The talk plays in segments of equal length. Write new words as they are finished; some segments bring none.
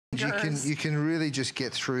you can really just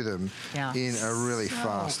get through them in a really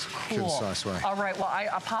fast, concise way. All right, well, I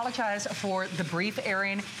apologize for the brief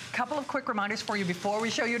airing. Couple of quick reminders for you before we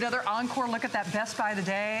show you another encore look at that best buy of the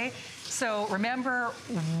day. So remember,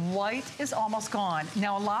 white is almost gone.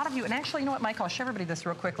 Now, a lot of you, and actually, you know what, Mike, I'll show everybody this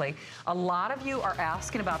real quickly. A lot of you are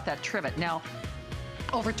asking about that trivet. Now,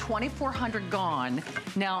 over 2,400 gone.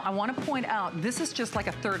 Now, I want to point out, this is just like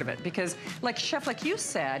a third of it because, like Chef, like you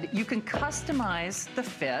said, you can customize the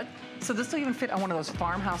fit. So this will even fit on one of those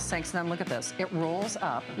farmhouse sinks. And then look at this. It rolls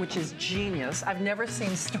up, which is genius. I've never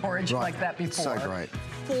seen storage like that before. So great.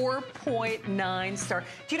 4.9 star.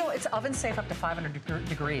 Do you know it's oven safe up to 500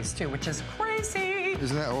 degrees too, which is crazy.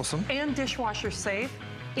 Isn't that awesome? And dishwasher safe.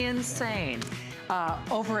 Insane.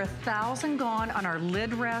 Over 1,000 gone on our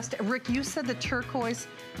lid rest. Rick, you said the turquoise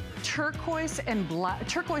and black.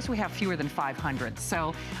 Turquoise, we have fewer than 500.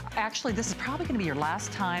 So actually, this is probably going to be your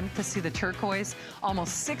last time to see the turquoise.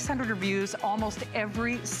 Almost 600 reviews. Almost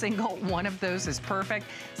every single one of those is perfect.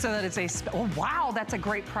 So that it's oh, wow, that's a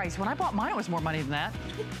great price. When I bought mine, it was more money than that.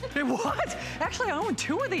 What? Actually, I own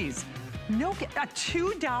 2 of these. No, a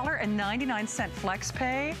 $2.99 flex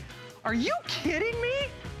pay. Are you kidding me?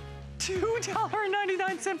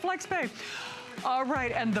 $2.99 flex pay. All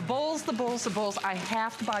right, and the bowls. I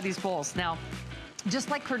have to buy these bowls. Now, just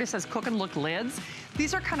like Curtis says, cook and look lids,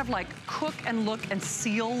 these are kind of like cook and look and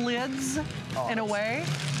seal lids in a way.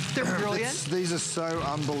 They're brilliant. These are so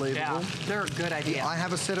unbelievable. Yeah, they're a good idea. I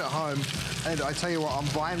have a set at home, and I tell you what, I'm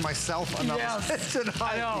buying myself another set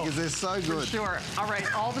tonight because they're so good. For sure. All right,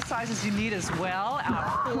 all the sizes you need as well.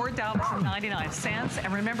 $4.99.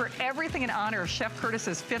 And remember, everything in honor of Chef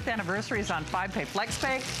Curtis's 5th anniversary is on 5-Pay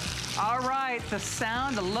FlexPay. All right, the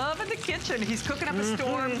sound, the love in the kitchen. He's cooking up a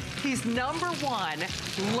storm. He's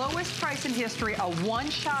 #1, lowest price in history, a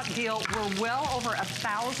one-shot deal. We're well over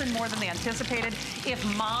 1,000 more than they anticipated. If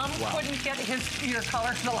Mom couldn't get your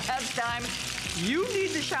color the last time, you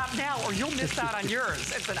need to shop now or you'll miss out on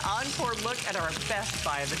yours. It's an encore look at our best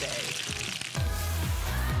buy of the day.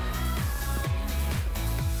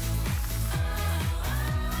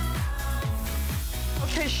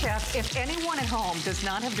 Okay, Chef, if anyone at home does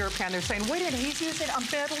not have DuraPan, they're saying, wait a minute, he's using a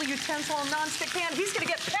metal utensil and non-stick pan. He's going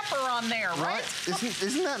to get pepper on there, right?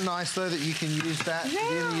 Isn't that nice, though, that you can use that? Yeah.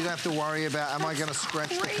 You don't have to worry about, am I going to scratch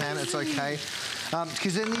the pan? It's okay.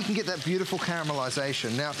 Because then you can get that beautiful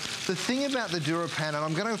caramelization. Now, the thing about the DuraPan, and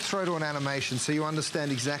I'm going to throw to an animation so you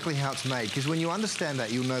understand exactly how it's made, because when you understand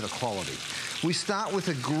that, you'll know the quality. We start with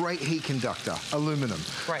a great heat conductor, aluminum.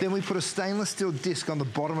 Right. Then we put a stainless steel disc on the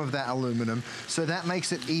bottom of that aluminum, so that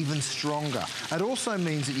makes it even stronger. It also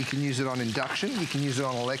means that you can use it on induction, you can use it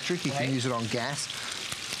on electric, you can use it on gas.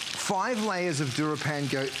 5 layers of DuraPan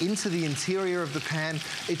go into the interior of the pan.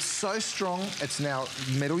 It's so strong, it's now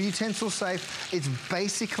metal utensil safe. It's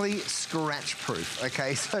basically scratch proof,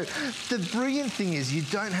 okay? So the brilliant thing is you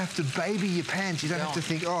don't have to baby your pans. You don't have to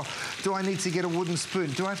think, oh, do I need to get a wooden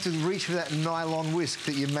spoon? Do I have to reach for that nylon whisk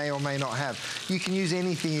that you may or may not have? You can use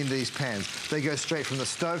anything in these pans. They go straight from the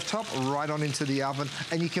stovetop right on into the oven,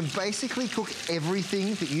 and you can basically cook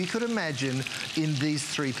everything that you could imagine in these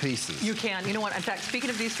 3 pieces. You can. You know what? In fact, speaking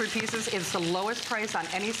of these 3 pieces, it's the lowest price on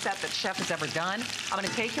any set that Chef has ever done. I'm going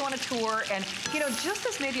to take you on a tour, and, you know, just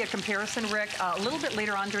as maybe a comparison, Rick, a little bit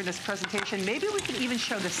later on during this presentation, maybe we could even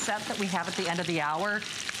show the set that we have at the end of the hour.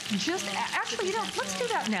 Just, actually, you know, let's do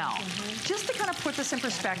that now. Just to kind of put this in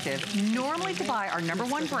perspective, normally to buy our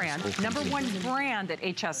 #1 brand at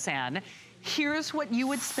HSN, here's what you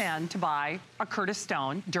would spend to buy a Curtis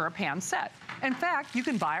Stone DuraPan set. In fact, you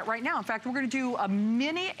can buy it right now. In fact, we're going to do a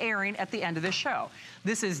mini airing at the end of the show.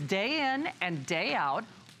 This is day in and day out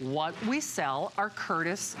what we sell our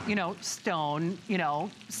Curtis, you know, Stone, you know,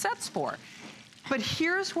 sets for. But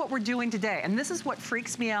here's what we're doing today, and this is what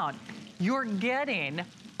freaks me out. You're getting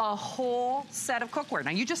a whole set of cookware. Now,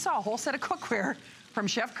 you just saw a whole set of cookware from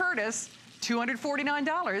Chef Curtis,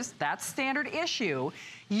 $249. That's standard issue.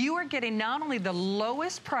 You are getting not only the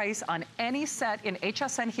lowest price on any set in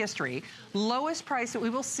HSN history, lowest price that we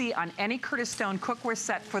will see on any Curtis Stone cookware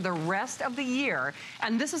set for the rest of the year,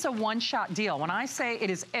 and this is a one-shot deal. When I say it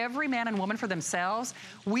is every man and woman for themselves,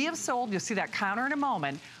 we have sold, you'll see that counter in a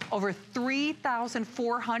moment, over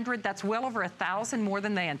 3,400. That's well over 1,000 more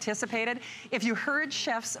than they anticipated. If you heard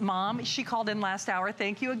Chef's mom, she called in last hour.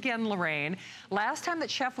 Thank you again, Lorraine. Last time that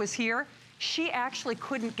Chef was here, she actually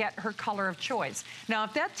couldn't get her color of choice. Now,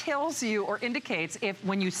 if that tells you or indicates if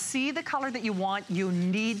when you see the color that you want, you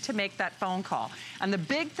need to make that phone call. And the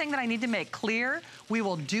big thing that I need to make clear, we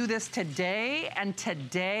will do this today and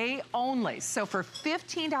today only. So for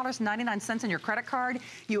 $15.99 on your credit card,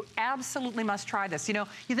 you absolutely must try this. You know,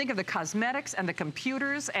 you think of the cosmetics and the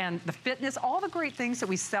computers and the fitness, all the great things that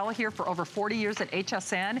we sell here for over 40 years at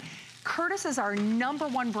HSN. Curtis is our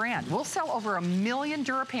 #1 brand. We'll sell over 1 million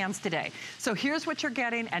DuraPans today. So here's what you're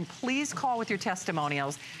getting, and please call with your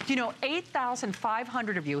testimonials. You know,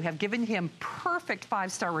 8,500 of you have given him perfect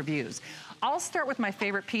 5-star reviews. I'll start with my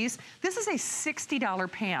favorite piece. This is a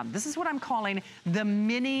 $60 pan. This is what I'm calling the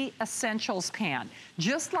mini essentials pan.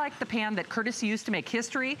 Just like the pan that Curtis used to make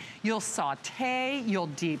history, you'll saute, you'll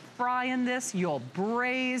deep fry in this, you'll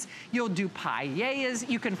braise, you'll do paellas,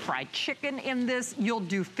 you can fry chicken in this, you'll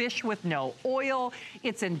do fish with no oil.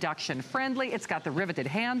 It's induction friendly, it's got the riveted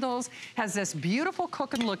handles, has this beautiful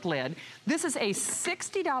cook and look lid. This is a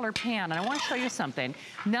 $60 pan, and I wanna show you something.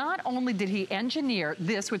 Not only did he engineer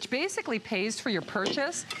this, which basically pays for your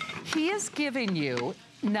purchase, he is giving you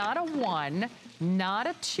not a 1, not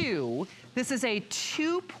a 2, this is a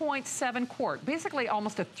 2.7 quart, basically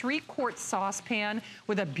almost a 3-quart saucepan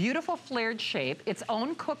with a beautiful flared shape, its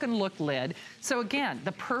own cook and look lid. So again,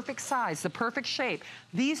 the perfect size, the perfect shape.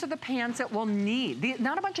 These are the pans that we'll need.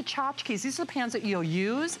 Not a bunch of tchotchkes, these are the pans that you'll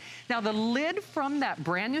use. Now the lid from that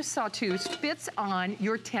brand new sauteuse fits on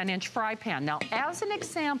your 10-inch fry pan. Now as an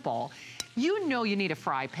example, you know you need a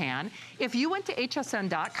fry pan. If you went to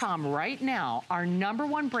hsn.com right now, our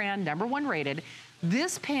 #1 brand, #1 rated,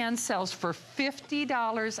 this pan sells for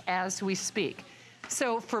 $50 as we speak.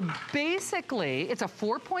 So for basically, it's a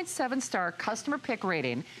 4.7 star customer pick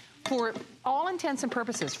rating. For all intents and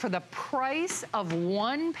purposes, for the price of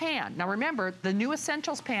one pan. Now remember, the new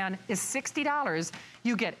Essentials pan is $60.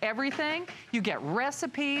 You get everything. You get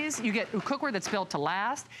recipes. You get cookware that's built to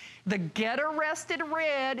last. The Get Arrested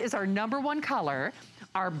Red is our #1 color.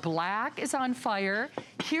 Our black is on fire.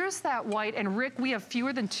 Here's that white. And Rick, we have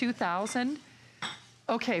fewer than 2,000.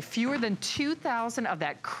 Okay, fewer than 2,000 of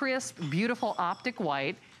that crisp, beautiful optic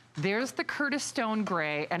white. There's the Curtis Stone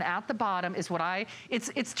Gray, and at the bottom is what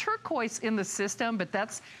it's turquoise in the system, but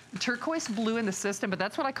that's turquoise blue in the system, but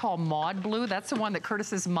that's what I call Maud Blue. That's the one that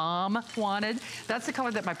Curtis's mom wanted. That's the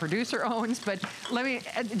color that my producer owns, but let me,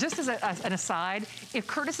 just as an aside, if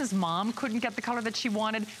Curtis's mom couldn't get the color that she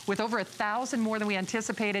wanted, with over 1,000 more than we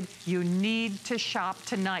anticipated, you need to shop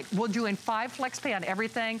tonight. We'll do in 5 flex pay on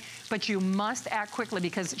everything, but you must act quickly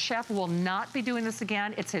because Chef will not be doing this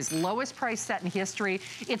again. It's his lowest price set in history.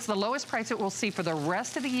 It's the lowest price that we'll see for the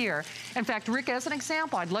rest of the year. In fact, Rick, as an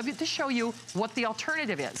example, I'd love to show you what the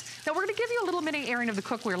alternative is. Now, we're gonna give you a little mini airing of the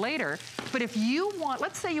cookware later, but if you want,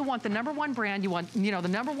 let's say you want the #1 brand, you want, you know, the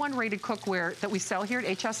 #1 rated cookware that we sell here at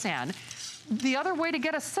HSN, the other way to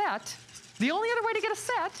get a set, the only other way to get a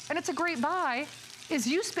set, and it's a great buy, is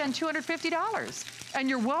you spend $250. And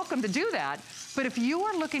you're welcome to do that. But if you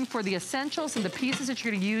are looking for the essentials and the pieces that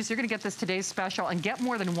you're gonna use, you're gonna get this today's special and get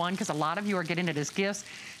more than one because a lot of you are getting it as gifts.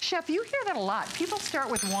 Chef, you hear that a lot. People start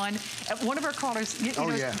with one. One of our callers, you know,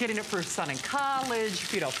 getting it for his son in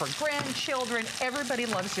college, you know, for grandchildren. Everybody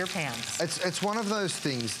loves your pans. It's one of those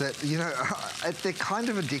things that, you know, they're kind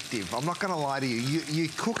of addictive. I'm not gonna lie to you. You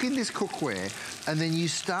cook in this cookware and then you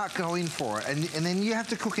start going for it. And then you have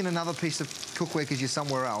to cook in another piece of cookware because you're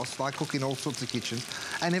somewhere else. I cook in all sorts of kitchens.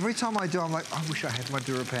 And every time I do, I'm like, I wish I had my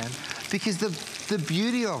DuraPan. Because the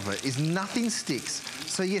beauty of it is nothing sticks.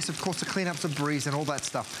 So yes, of course, the cleanup's a breeze and all that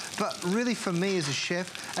stuff. But really, for me as a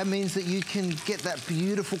chef, it means that you can get that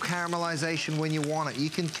beautiful caramelization when you want it. You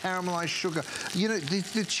can caramelize sugar. You know,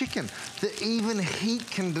 the chicken, the even heat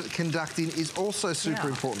conducting is also super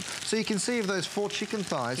important. So you can see of those 4 chicken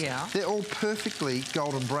thighs, they're all perfectly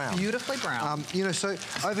golden brown. Beautifully brown. You know, so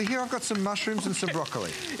over here I've got some mushrooms and some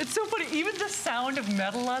broccoli. It's so funny, even the sound of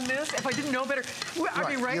metal on this, if I didn't know better, I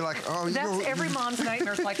mean, right? You're like, oh, that's every mom's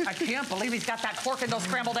nightmare. It's like, I can't believe he's got that pork and those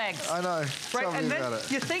scrambled eggs. I know. Right, and then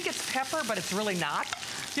you think it's pepper, but it's really not.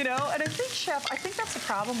 You know, and I think, Chef, I think that's the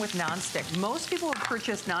problem with nonstick. Most people who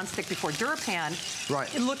purchased nonstick before DuraPan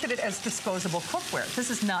looked at it as disposable cookware. This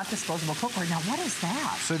is not disposable cookware. Now, what is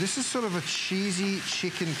that? So this is sort of a cheesy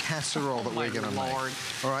chicken casserole that we're going to make.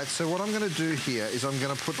 All right, so what I'm going to do here is I'm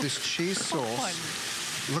going to put this cheese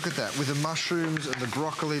sauce. Look at that, with the mushrooms and the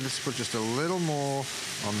broccoli. Let's put just a little more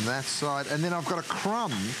on that side. And then I've got a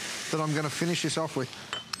crumb that I'm going to finish this off with.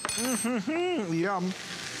 Yum.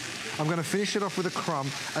 I'm going to finish it off with a crumb,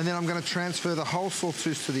 and then I'm going to transfer the whole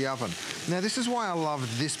sauteuse to the oven. Now, this is why I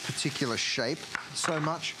love this particular shape so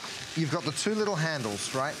much. You've got the two little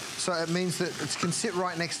handles, right? So it means that it can sit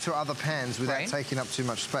right next to other pans without taking up too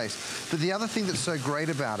much space. But the other thing that's so great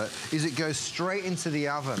about it is it goes straight into the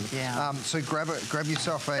oven. Yeah. So grab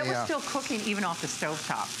yourself a... That was still cooking even off the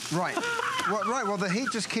stovetop. Right. Well, the heat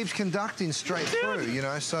just keeps conducting straight through, you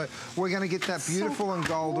know? So we're going to get that beautiful and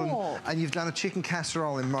golden, and you've done a chicken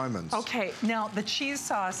casserole in moments. Okay, now the cheese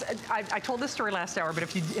sauce, I told this story last hour, but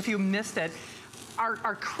if you missed it,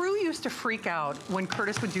 our crew used to freak out when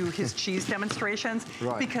Curtis would do his cheese demonstrations,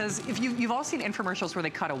 because if you've all seen infomercials where they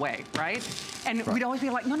cut away, right? And we'd always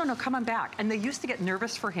be like, no, come on back. And they used to get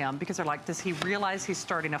nervous for him because they're like, does he realize he's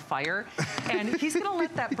starting a fire? And he's gonna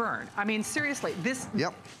let that burn. I mean, seriously,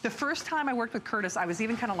 the first time I worked with Curtis, I was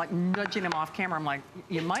even kind of like nudging him off camera. I'm like,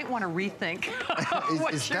 you might want to rethink.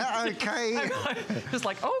 Is that okay? Just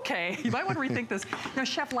like, okay, you might want to rethink this. Now,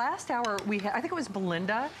 Chef, last hour, I think it was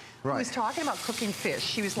Belinda, who was talking about cooking fish.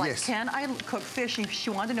 She was like, can I cook fish? She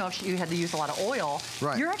wanted to know if you had to use a lot of oil.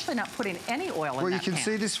 You're actually not putting any oil in that pan. Well, you can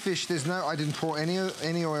see this fish. I didn't pour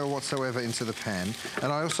any oil whatsoever into the pan.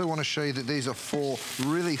 And I also want to show you that these are 4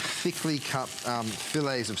 really thickly cut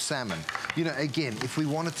fillets of salmon. You know, again, if we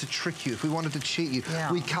wanted to trick you, if we wanted to cheat you,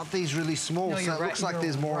 we cut these really small, so it looks like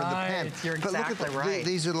there's more in the pan. You're exactly right.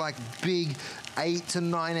 These are like big 8 to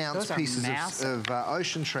 9 ounce pieces of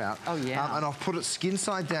ocean trout. Oh, yeah. And I'll put it skin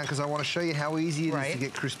side down because I want to show you how easy it is to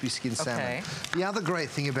get crispy skin salmon. The other great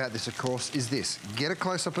thing about this, of course, is this. Get a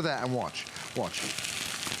close-up of that and watch. Watch.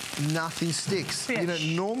 Nothing sticks. You know,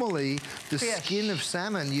 normally the skin of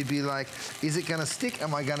salmon, you'd be like, is it going to stick?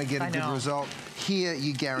 Am I going to get a good result? Here,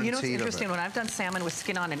 you guaranteed. You know what's interesting? When I've done salmon with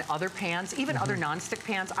skin on in other pans, even other non-stick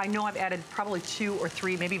pans, I know I've added probably 2 or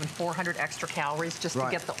 3, maybe even 400 extra calories just to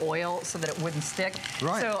get the oil so that it wouldn't stick.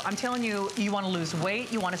 So I'm telling you, you want to lose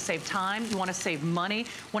weight, you want to save time, you want to save money.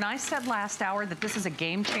 When I said last hour that this is a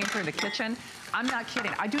game changer in the kitchen, I'm not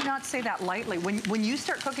kidding. I do not say that lightly. When you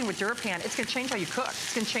start cooking with DuraPan, it's going to change how you cook.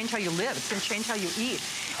 It's going to change how you live. It's going to change how you eat.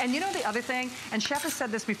 And you know the other thing, and Chef has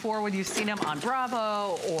said this before when you've seen him on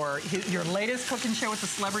Bravo or your latest cooking show with the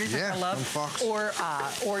celebrities that I love, Fox. or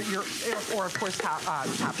of course Top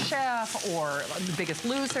Chef or The Biggest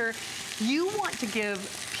Loser. You want to give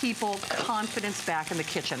people confidence back in the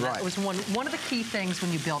kitchen. That was one of the key things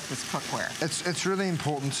when you built this cookware. It's really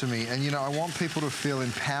important to me, and you know, I want people to feel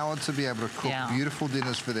empowered to be able to cook beautiful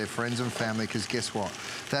dinners for their friends and family, because guess what?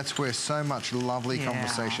 That's where so much lovely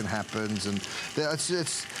conversation happens. And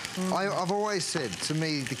I've always said, to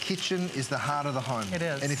me, the kitchen is the heart of the home. It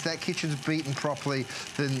is. And if that kitchen's beaten properly,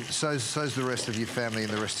 then so's the rest of your family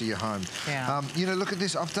and the rest of your home. You know, look at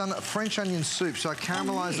this. I've done a French onion soup, so I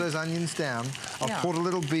caramelized those onions down. I've poured a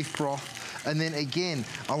little beef broth. And then again,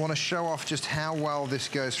 I want to show off just how well this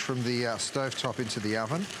goes from the stovetop into the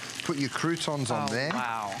oven. Put your croutons on there.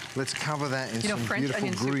 Wow. Let's cover that in some French beautiful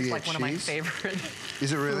onion Gruyere soup is like one of my cheese. favorite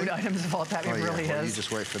Is it really? food items of all time. It really well, is. You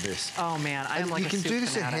just wait for this. Oh man, I am like you a can soup do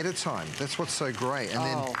this fanatic. ahead of time. That's what's so great. And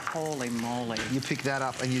then holy moly. You pick that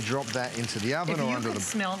up and you drop that into the oven or under the... If you could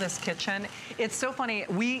smell this kitchen, it's so funny.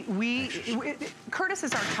 Curtis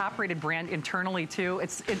is our top-rated brand internally too.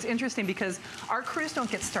 It's interesting because our crews don't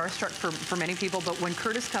get starstruck for many people, but when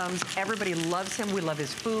Curtis comes, everybody loves him. We love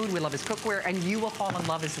his food, we love his cookware, and you will fall in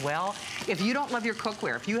love as well. If you don't love your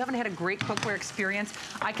cookware, if you haven't had a great cookware experience,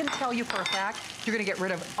 I can tell you for a fact, you're gonna get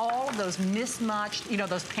rid of all of those mismatched, you know,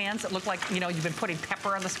 those pans that look like, you know, you've been putting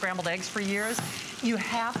pepper on the scrambled eggs for years. You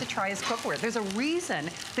have to try his cookware. There's a reason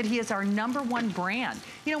that he is our #1 brand.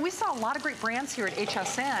 You know, we saw a lot of great brands here at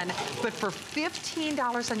HSN, but for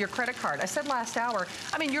 $15 on your credit card, I said last hour,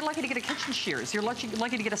 I mean, you're lucky to get a kitchen shears. You're lucky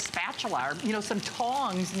to get a spatula or, you know, some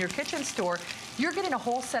tongs in your kitchen store. You're getting a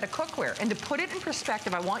whole set of cookware. And to put it in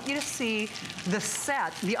perspective, I want you to see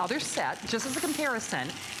the other set, just as a comparison.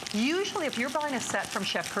 Usually, if you're buying a set from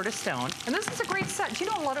Chef Curtis Stone, and this is a great set. Do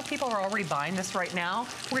you know a lot of people are already buying this right now?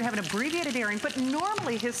 We're gonna have an abbreviated airing, but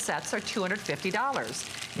normally his sets are $250.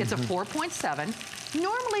 It's a 4.7.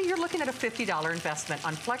 Normally, you're looking at a $50 investment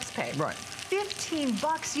on FlexPay. Right. 15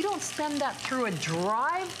 bucks, you don't spend that through a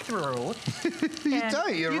drive-through. You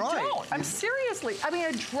don't, you're right. You don't, I'm seriously, I mean,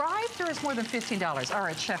 a drive-through is more than $15. All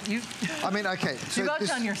right, Chef, I mean, okay. So you've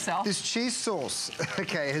outdone yourself. This cheese sauce,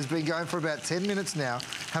 okay, has been going for about 10 minutes now.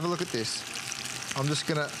 Have a look at this. I'm just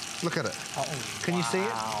gonna, look at it. Oh, Can you see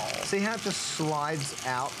it? See how it just slides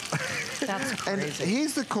out? That's crazy. And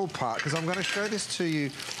here's the cool part, because I'm gonna show this to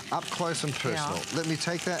you up close and personal. Yeah. Let me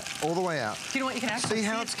take that all the way out. Do you know what, you can actually see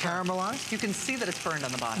how it's caramelized? You can see that it's burned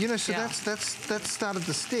on the bottom. You know, so that's started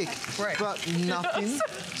to stick, right. but nothing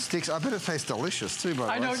sticks. I bet it tastes delicious too, by the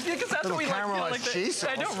way. I know, because that's what we like cheese sauce.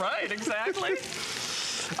 I know, right, exactly.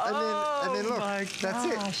 And then look,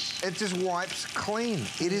 that's it. It just wipes clean.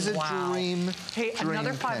 It is a dream. Hey,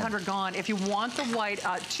 another 500 pan. gone. If you want the white,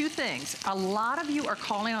 two things. A lot of you are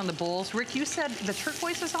calling on the bowls. Rick, you said the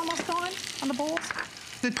turquoise is almost gone on the bowls?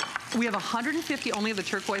 We have 150 only of the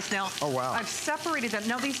turquoise now. Oh, wow. I've separated them.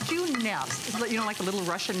 Now, these do nest, you know, like the little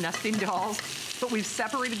Russian nesting dolls, but we've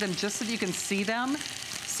separated them just so that you can see them.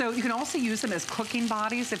 So you can also use them as cooking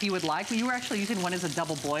bodies if you would like. We were actually using one as a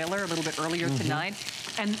double boiler a little bit earlier tonight.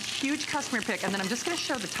 And huge customer pick. And then I'm just going to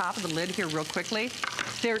show the top of the lid here real quickly.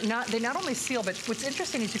 They not only seal, but what's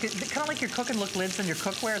interesting is you can, kind of like your cook and look lids in your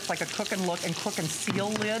cookware. It's like a cook and look and cook and seal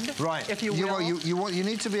lid, right? If you will. You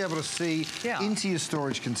need to be able to see into your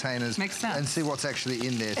storage containers. Makes sense. And see what's actually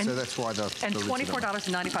in there. And, so that's why the and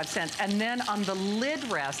 $24.95. And then on the lid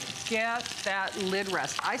rest, get that lid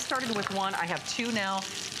rest. I started with one. I have two now.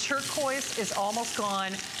 Turquoise is almost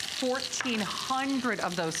gone. 1,400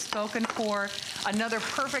 of those spoken for. Another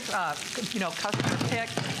perfect, you know, customer pick.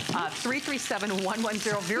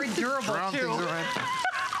 337-110. Very durable too.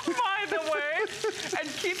 By the way, and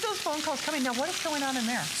keep those phone calls coming. Now, what is going on in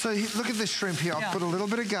there? So look at this shrimp here. I've put a little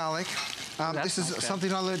bit of garlic. This is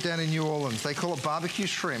something I learned down in New Orleans. They call it barbecue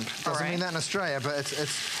shrimp. Doesn't mean that in Australia, but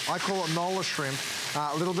I call it Nola shrimp.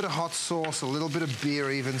 A little bit of hot sauce, a little bit of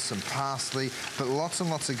beer even, some parsley, but lots and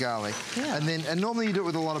lots of garlic. Yeah. And normally you do it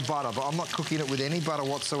with a lot of butter, but I'm not cooking it with any butter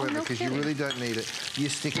whatsoever because you really don't need it. You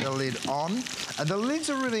stick the lid on. And the lids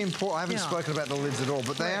are really important. I haven't spoken about the lids at all,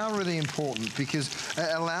 but they are really important because it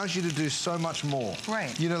allows you to do so much more.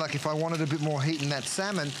 Right. You know, like if I wanted a bit more heat in that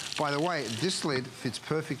salmon, by the way, this lid fits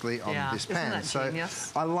perfectly on this pan. Isn't that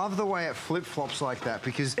genius? I love the way it flip-flops like that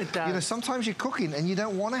because, you know, sometimes you're cooking and you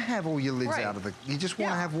don't want to have all your lids out of the... You just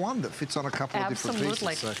want to have one that fits on a couple of different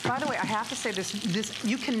pieces. So. By the way, I have to say this,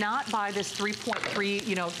 you cannot buy this 3.3,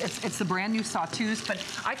 you know, it's the brand new Sawtooth, but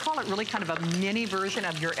I call it really kind of a mini version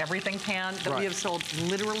of your everything pan that we have sold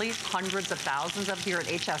literally hundreds of thousands of here at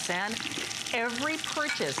HSN. Every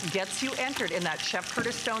purchase gets you entered in that Chef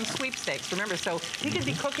Curtis Stone sweepstakes. Remember, so he could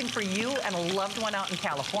be cooking for you and a loved one out in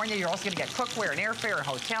California. You're also going to get cookware and airfare and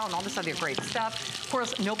hotel and all this other great stuff. Of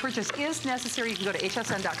course, no purchase is necessary. You can go to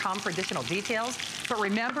hsn.com for additional details. But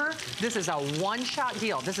remember, this is a one-shot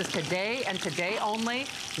deal. This is today and today only.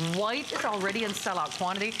 White is already in sellout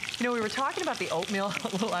quantity. You know, we were talking about the oatmeal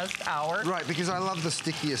the last hour. Right, because I love the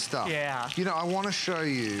stickier stuff. Yeah. You know, I want to show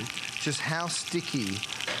you just how sticky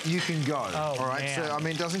you can go. Oh, all right, so I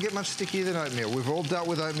mean, it doesn't get much stickier than oatmeal. We've all dealt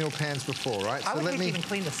with oatmeal pans before, right? I would even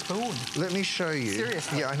clean the spoon. Let me show you.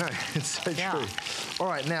 Seriously. Yeah, I know. It's so true. All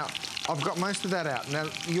right, now I've got most of that out. Now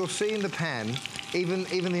you'll see in the pan, even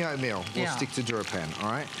the oatmeal will stick to DuraPan. All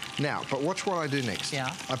right. Now, but watch what I do next.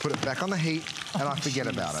 Yeah. I put it back on the heat and I forget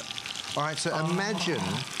about it. All right, so imagine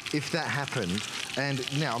if that happened,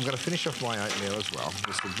 and now I'm going to finish off my oatmeal as well.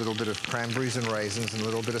 Just a little bit of cranberries and raisins and a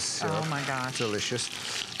little bit of syrup. Oh, my gosh. Delicious.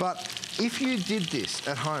 But if you did this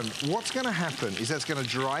at home, what's going to happen is that's going to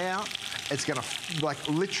dry out. It's going to, like,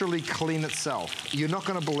 literally clean itself. You're not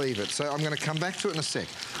going to believe it. So I'm going to come back to it in a sec.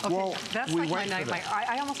 Okay, well, that's like my night.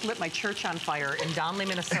 I almost lit my church on fire in Donley,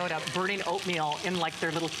 Minnesota, burning oatmeal in, like,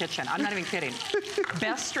 their little kitchen. I'm not even kidding.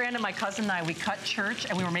 Beth Strand and my cousin and I, we cut church,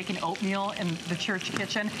 and we were making oatmeal in the church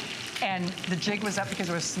kitchen, and the jig was up because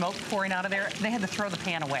there was smoke pouring out of there. They had to throw the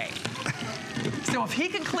pan away. So if he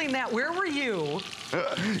can clean that, where were you?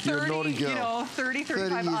 30, naughty girl. You know,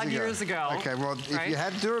 35 odd years ago. Okay, well, if you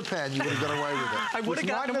had DuraPan, you would have got away with it. I would have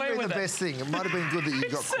gotten away with it. Might have been the best thing. It might have been good that you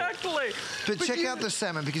got caught. Exactly. But check out the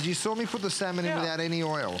salmon, because you saw me put the salmon in without any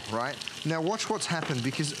oil, right? Now watch what's happened,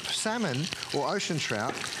 because salmon, or ocean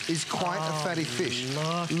trout, is quite a fatty fish.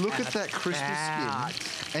 Look at that crispy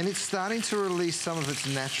skin. And it's starting to release some of its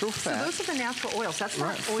natural fat. So those are the natural oils. That's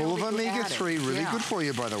not oil full of omega-3, really good for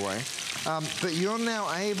you, by the way. But you're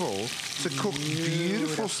now able to cook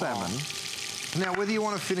beautiful salmon. Now, whether you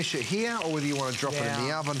want to finish it here or whether you want to drop it in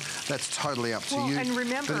the oven, that's totally up to you. And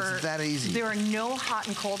remember, but it's that easy. There are no hot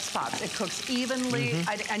and cold spots. It cooks evenly,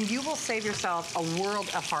 and you will save yourself a world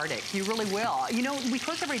of heartache. You really will. You know, we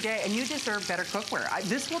cook every day, and you deserve better cookware.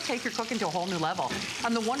 This will take your cooking to a whole new level.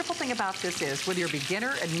 And the wonderful thing about this is, whether you're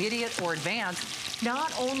beginner, intermediate, or advanced,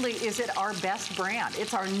 not only is it our best brand,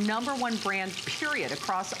 it's our #1 brand, period,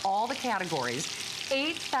 across all the categories.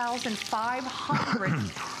 8,500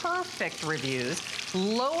 perfect reviews.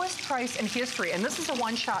 Lowest price in history, and this is a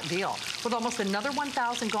one-shot deal. With almost another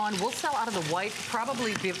 1,000 gone, we'll sell out of the white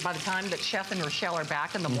probably by the time that Chef and Rochelle are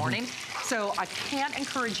back in the morning. So I can't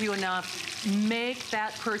encourage you enough. Make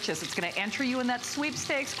that purchase. It's going to enter you in that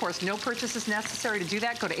sweepstakes. Of course, no purchase is necessary to do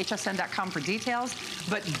that. Go to hsn.com for details.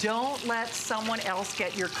 But don't let someone else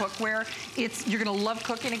get your cookware. You're going to love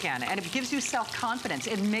cooking again, and it gives you self-confidence.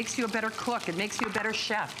 It makes you a better cook. It makes you a better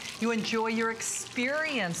chef. You enjoy your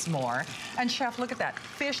experience more. And Chef, look at that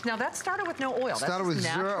fish. Now that started with no oil. Started with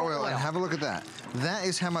zero oil, and have a look at that. That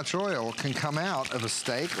is how much oil can come out of a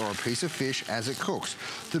steak or a piece of fish as it cooks.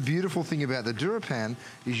 The beautiful thing about the DuraPan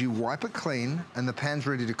is you wipe it clean and the pan's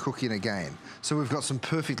ready to cook in again. So we've got some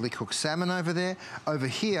perfectly cooked salmon over there. Over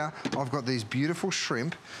here, I've got these beautiful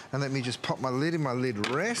shrimp, and let me just pop my lid in my lid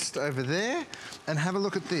rest over there, and have a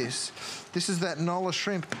look at this. This is that Nola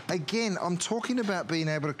shrimp. Again, I'm talking about being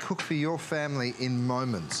able to cook for your family in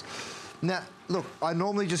moments. Now, look, I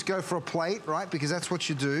normally just go for a plate, right, because that's what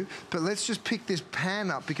you do, but let's just pick this pan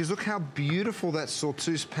up, because look how beautiful that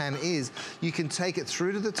sauteuse pan is. You can take it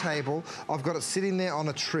through to the table. I've got it sitting there on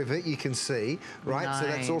a trivet, you can see, right? Nice. So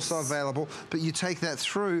that's also available, but you take that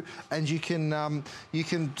through and you can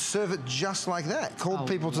serve it just like that. Call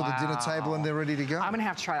people to the dinner table and they're ready to go. I'm gonna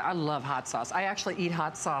have to try it. I love hot sauce. I actually eat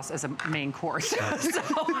hot sauce as a main course, so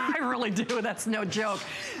I really do, that's no joke.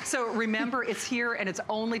 So remember, it's here and it's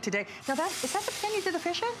only today. Now is that the pan you did the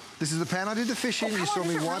fish in? This is the pan I did the fish in. You saw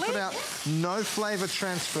me wipe it out. No flavor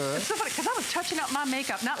transfer. It's so funny, because I was touching up my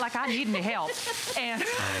makeup, not like I need any help. And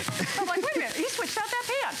I'm like, wait a minute, you switched out that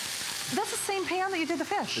pan. That's the same pan that you did the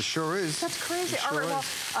fish. It sure is. That's crazy. All right, well,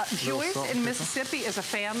 Joyce in Mississippi is a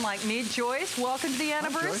fan like me. Joyce, welcome to the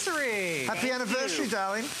anniversary. Happy anniversary,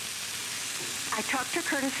 darling. I talked to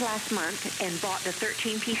Curtis last month and bought the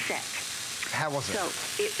 13-piece set. How was it? So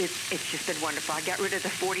it's just been wonderful. I got rid of the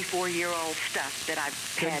 44-year-old stuff that I've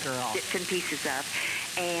had bits and pieces of.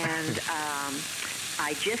 And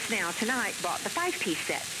I just now, tonight, bought the 5-piece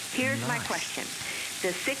set. Here's my question. The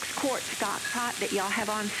 6-quart stock pot that y'all have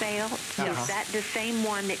on sale, is that the same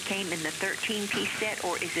one that came in the 13-piece set,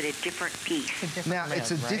 or is it a different piece? Now, it's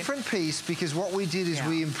a different piece, because what we did is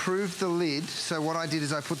we improved the lid. So what I did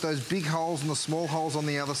is I put those big holes and the small holes on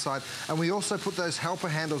the other side, and we also put those helper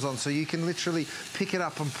handles on, so you can literally pick it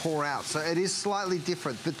up and pour out. So it is slightly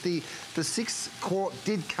different, but the 6-quart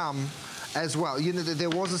did come as well. You know, there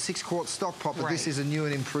was a 6-quart stock pot, but this is a new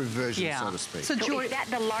and improved version, so to speak. So is that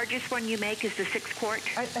the largest one you make, is the 6-quart?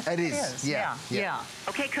 It is, yeah.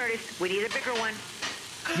 Okay, Curtis, we need a bigger one.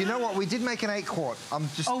 You know what? We did make an 8-quart. I'm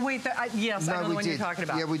just. Oh wait, yes, I know the one you're talking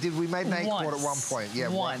about. Yeah, we did. We made an 8-quart at one point. Yeah,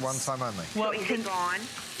 one time only. Well, is it gone?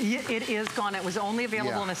 It is gone. It was only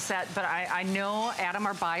available in a set, but I know Adam,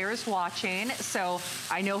 our buyer, is watching, so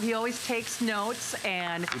I know he always takes notes.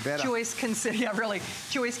 And Joyce,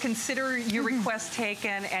 consider your request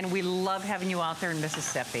taken, and we love having you out there in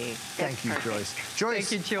Mississippi. Thank you, Joyce. Joyce,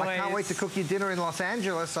 thank you, Joyce. I can't wait to cook your dinner in Los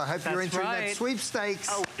Angeles. I hope you're entering that sweepstakes.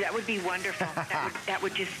 Oh, that would be wonderful. that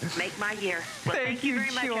would just make my year. Well, thank you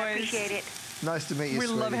very much. Joyce. I appreciate it. Nice to meet you,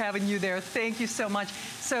 sweetie. We love having you there. Thank you so much.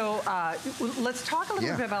 So let's talk a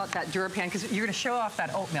little bit about that DuraPan, because you're going to show off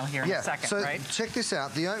that oatmeal here in a second, right? So check this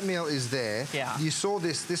out. The oatmeal is there. Yeah. You saw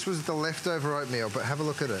this. This was the leftover oatmeal, but have a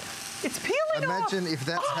look at it. It's peeling off. Imagine if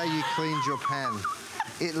that's how you cleaned your pan.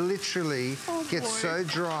 It literally gets so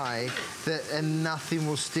dry and nothing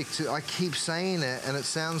will stick to. I keep saying it, and it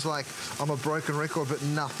sounds like I'm a broken record, but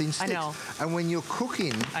nothing sticks. I know. And when you're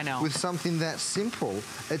cooking with something that simple,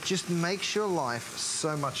 it just makes your life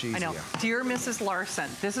so much easier. I know. Dear Mrs. Larson,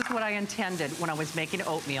 this is what I intended when I was making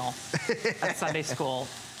oatmeal at Sunday school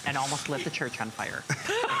and almost lit the church on fire.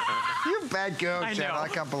 You're a bad girl, Chad. I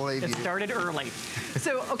can't believe you. It started early.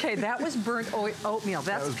 So, okay, that was burnt oatmeal.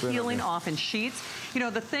 That's peeling off in sheets. You know,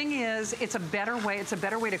 the thing is, it's a better way. It's a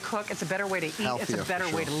better way to cook. It's a better way to eat. Healthier, it's a better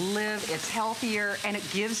way to live. It's healthier, and it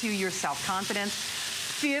gives you your self-confidence.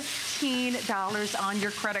 $15 on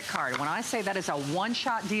your credit card. When I say that is a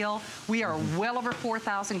one-shot deal, we are well over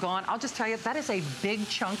 4,000 gone. I'll just tell you, that is a big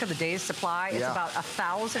chunk of the day's supply. It's about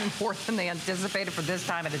 1,000 more than they anticipated for this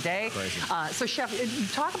time of the day. So, Chef,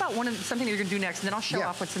 talk about something that you're going to do next, and then I'll show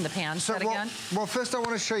off what's in the pan set again. Well, first I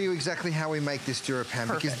want to show you exactly how we make this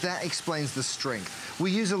DuraPan, because that explains the strength.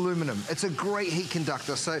 We use aluminum. It's a great heat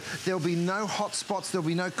conductor, so there'll be no hot spots, there'll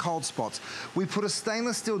be no cold spots. We put a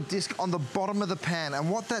stainless steel disc on the bottom of the pan,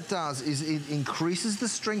 and what that does is it increases the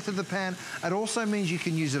strength of the pan. It also means you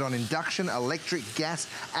can use it on induction, electric, gas,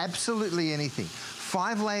 absolutely anything.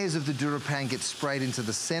 5 layers of the DuraPan get sprayed into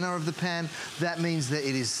the center of the pan. That means that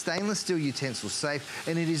it is stainless steel utensil safe,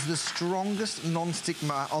 and it is the strongest non-stick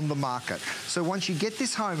on the market. So once you get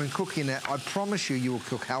this home and cook in it, I promise you, you will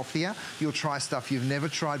cook healthier, you'll try stuff you've never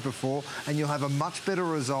tried before, and you'll have a much better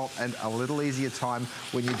result and a little easier time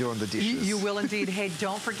when you're doing the dishes. You will indeed. Hey,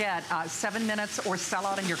 don't forget, 7 minutes or sell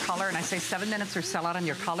out on your color, and I say 7 minutes or sell out on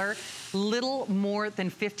your color. Little more than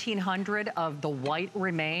 1,500 of the white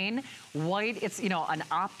remain. White, it's, you know, an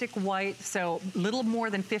optic white, so little more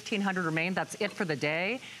than 1,500 remain. That's it for the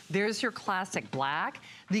day. There's your classic black.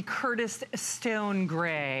 The Curtis Stone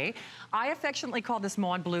Gray. I affectionately call this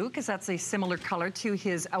Maud Blue because that's a similar color to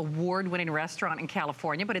his award-winning restaurant in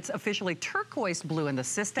California, but it's officially turquoise blue in the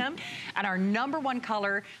system. And our #1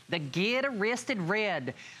 color, the Get Arrested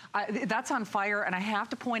Red. That's on fire, and I have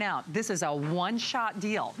to point out, this is a one-shot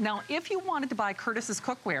deal. Now, if you wanted to buy Curtis's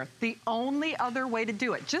cookware, the only other way to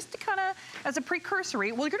do it, just to kind of, as a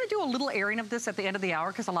precursory, we're gonna do a little airing of this at the end of the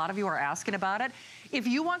hour because a lot of you are asking about it. If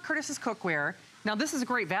you want Curtis's cookware, now this is a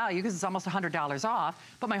great value because it's almost $100 off,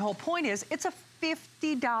 but my whole point is it's a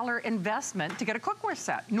 $50 investment to get a cookware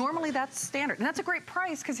set. Normally that's standard, and that's a great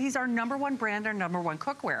price because he's our #1 brand, our #1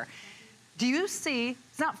 cookware. Do you see,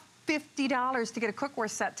 it's not $50 to get a cookware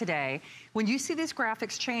set today. When you see these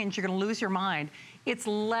graphics change, you're gonna lose your mind. It's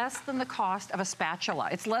less than the cost of a spatula.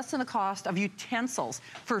 It's less than the cost of utensils.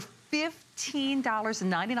 For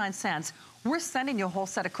 $15.99, we're sending you a whole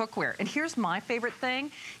set of cookware. And here's my favorite thing.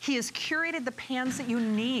 He has curated the pans that you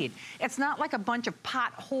need. It's not like a bunch of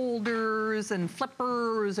pot holders and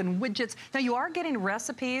flippers and widgets. Now you are getting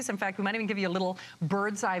recipes. In fact, we might even give you a little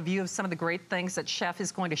bird's eye view of some of the great things that Chef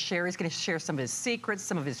is going to share. He's going to share some of his secrets,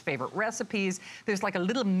 some of his favorite recipes. There's like a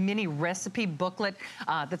little mini recipe booklet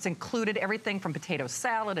that's included everything from potato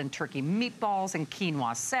salad and turkey meatballs and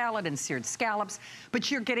quinoa salad and seared scallops. But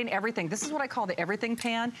you're getting everything. This is what I call the everything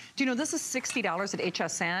pan. Do you know this is $60 at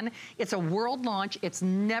HSN. It's a world launch. It's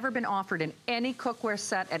never been offered in any cookware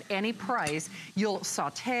set at any price. You'll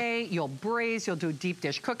saute, you'll braise, you'll do deep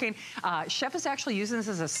dish cooking. Chef is actually using this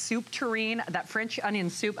as a soup tureen, that French onion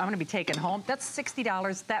soup I'm gonna be taking home. That's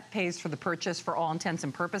 $60. That pays for the purchase for all intents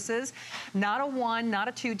and purposes. Not a 1, not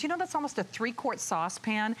a 2. Do you know that's almost a 3-quart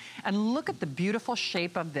saucepan? And look at the beautiful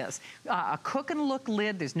shape of this. A cook and look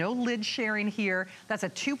lid. There's no lid sharing here. That's a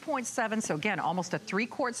 2.7, so again, almost a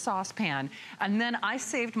 3-quart saucepan. And then I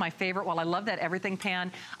saved my favorite. While I love that everything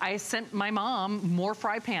pan, I sent my mom more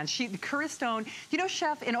fry pans. Curtis Stone, you know,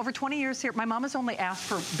 Chef, in over 20 years here, my mom has only asked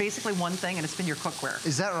for basically one thing, and it's been your cookware.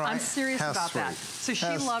 Is that right? I'm serious about that. So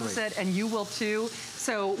she loves it, and you will too.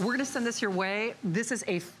 So we're gonna send this your way. This is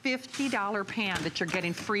a $50 pan that you're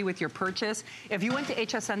getting free with your purchase. If you went to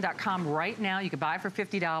hsn.com right now, you could buy it for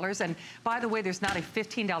 $50. And by the way, there's not a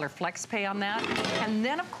 $15 flex pay on that. And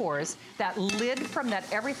then of course, that lid from that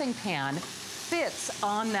everything pan fits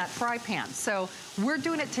on that fry pan. So we're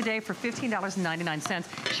doing it today for $15.99.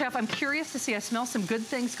 Chef, I'm curious to see, I smell some good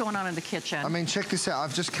things going on in the kitchen. I mean, check this out.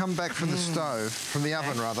 I've just come back from the stove, from the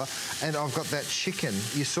oven rather, and I've got that chicken.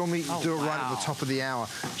 You saw me do it right at the top of the hour.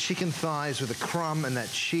 Chicken thighs with a crumb and that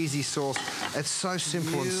cheesy sauce. It's so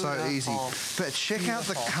simple and so easy. But check out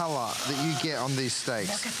the color that you get on these steaks.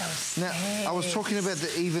 Look at those steaks. Now, I was talking about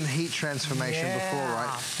the even heat transformation before,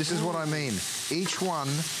 right? This is what I mean. Each one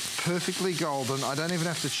perfectly golden. I don't even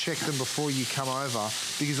have to check them before you come over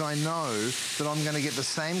because I know that I'm going to get the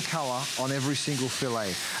same color on every single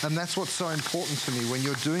fillet. And that's what's so important to me when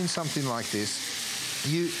you're doing something like this.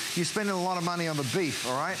 You're spending a lot of money on the beef,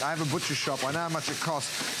 all right? I have a butcher shop. I know how much it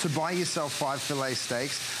costs to buy yourself 5 fillet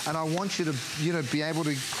steaks, and I want you to, you know, be able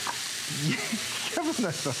to... Come on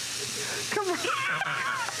over. Come on.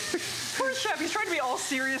 Poor Chef, he's trying to be all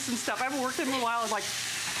serious and stuff. I haven't worked with him in a while. I was like,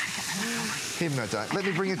 No, don't. Let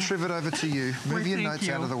me bring a trivet over to you. Move your notes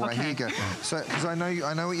out of the way. Okay. Here you go. So, because I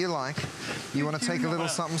know what you like. You want to take a little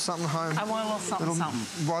something home. I want a little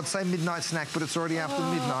something. Well, I'd say midnight snack, but it's already after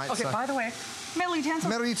midnight. Okay, so. By the way, metal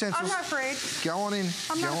utensils. Metal utensils. I'm not afraid. Go on in.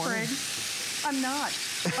 I'm not afraid. I'm not.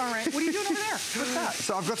 All right. What are you doing over there? What's that?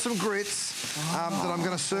 So I've got some grits that I'm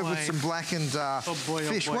going to serve with some blackened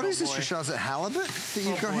fish. What is this, Rochelle? Is it halibut that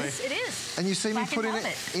you've got here? It is. And you see me putting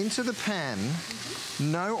it into the pan.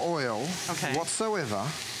 No oil whatsoever.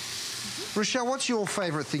 Rochelle, what's your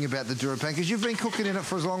favourite thing about the DuraPan? Because you've been cooking in it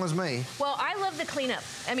for as long as me. Well, I love the cleanup.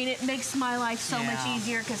 I mean, it makes my life so much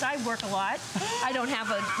easier because I work a lot. I don't have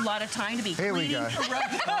a lot of time to be cleaning. Here we go.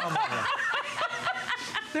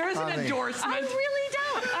 There is an endorsement. I really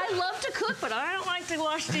don't. I love to cook, but I don't like to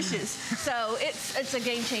wash dishes. So it's a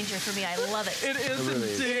game changer for me. I love it. It is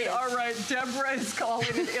indeed. All right, Deborah is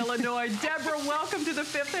calling in Illinois. Deborah, welcome to the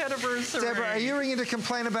 5th anniversary. Deborah, are you ringing to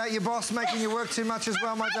complain about your boss making you work too much as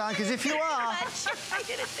well, my darling? Because if you are... I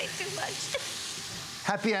didn't say too much.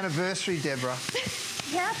 Happy anniversary, Deborah.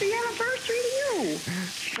 Happy anniversary to you.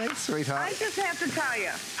 Thanks, sweetheart. I just have to tell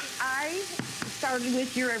you, I started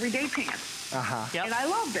with your everyday pan. Yep. And I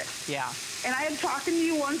loved it. Yeah. And I had talked to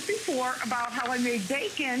you once before about how I made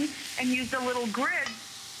bacon and used a little grid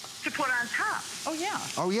to put on top. Oh, yeah.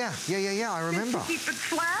 Oh, yeah. Yeah, I remember. Just to keep it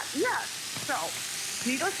flat? Yes. So,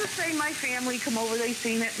 needless to say, my family come over, they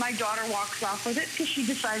seen it. My daughter walks off with it because she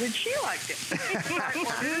decided she liked it. So I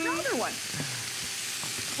ordered another one.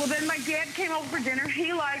 Well, then my dad came over for dinner.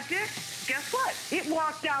 He liked it. Guess what? It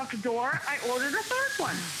walked out the door. I ordered a third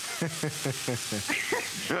one.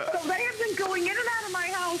 So they have been going in and out of my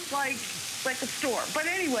house like a store. But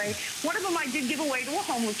anyway, one of them I did give away to a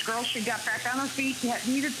homeless girl. She got back on her feet,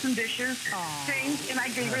 needed some dishes, things, and I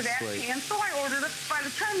gave her that pan. So I ordered it. By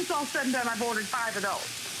the time it's all said and done, I've ordered 5 of those.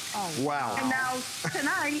 Oh, wow. And now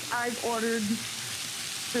tonight I've ordered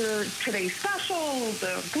today's special,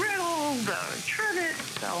 the griddle, the trivet.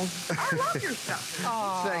 So I love your stuff.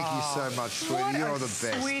 Thank you so much, sweetie. You're the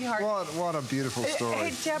best. Sweetheart. What a beautiful story.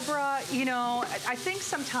 Hey, Deborah, you know, I think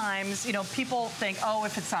sometimes, you know, people think, oh,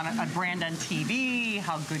 if it's on a brand on TV,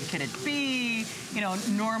 how good can it be? You know,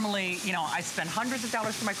 normally, you know, I spend hundreds of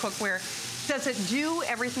dollars for my cookware. Does it do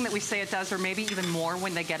everything that we say it does, or maybe even more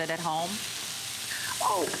when they get it at home?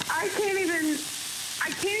 Oh, I can't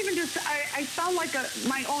even just, I sound like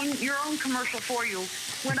your own commercial for you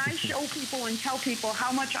when I show people and tell people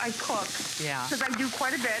how much I cook. Yeah. Because I do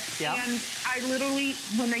quite a bit. Yep. And I literally,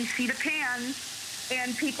 when they see the pan,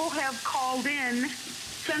 and people have called in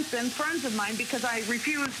since then, friends of mine, because I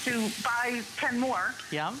refuse to buy 10 more.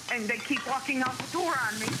 Yeah. And they keep walking out the door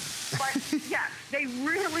on me. But yeah, they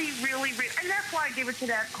really, and that's why I gave it to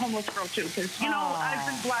that homeless girl too, because, you know, I've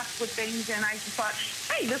been blessed with things, and I thought,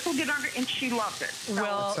 hey, this will get under, and she loved it. So,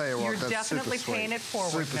 well, you're definitely paying it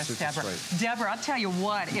forward, Miss Deborah. Sweet. Deborah, I'll tell you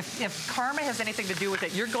what, if karma has anything to do with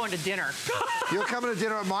it, you're going to dinner. You're coming to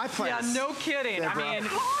dinner at my place. Yeah, no kidding. Deborah. I mean...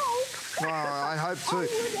 Well, I hope too.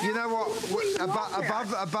 You know what?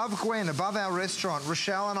 Above Gwen, above our restaurant,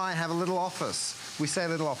 Rochelle and I have a little office. We say a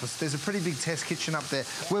little office. There's a pretty big test kitchen up there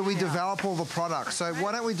where we develop all the products. So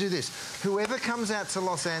why don't we do this? Whoever comes out to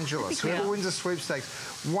Los Angeles, whoever wins a sweepstakes,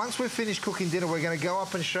 once we're finished cooking dinner, we're going to go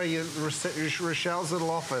up and show you Rochelle's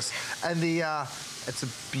little office. And it's a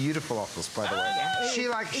beautiful office, by the way.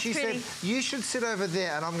 She said, you should sit over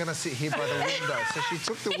there, and I'm going to sit here by the window. So she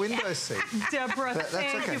took the window seat. Deborah,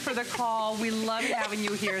 thank you for the call. We love having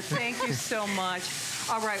you here. Thank you so much.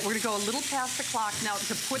 All right, we're going to go a little past the clock. Now,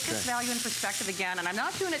 to put this value in perspective again, and I'm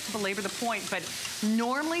not doing it to belabor the point, but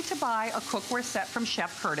normally to buy a cookware set from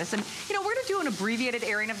Chef Curtis, and, you know, we're going to do an abbreviated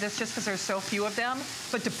airing of this just because there's so few of them,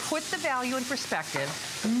 but to put the value in perspective,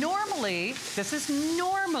 normally, this is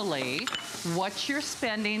normally what you're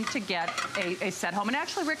spending to get a set home. And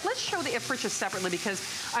actually, Rick, let's show the if purchase separately, because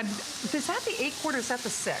is that the 8-quart or is that the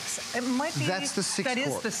 6? It might be. That's the 6-quart. That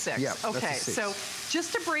is the 6. Yep, okay, that's the 6. So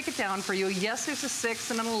just to break it down for you, yes, there's a 6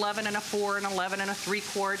 and an 11 and a 4 and 11 and a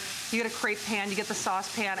 3-quart. You get a crepe pan, you get the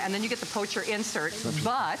saucepan, and then you get the poacher insert.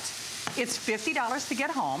 But it's $50 to get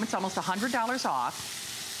home. It's almost $100 off.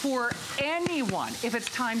 For anyone, if it's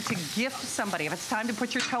time to gift somebody, if it's time to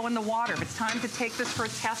put your toe in the water, if it's time to take this for a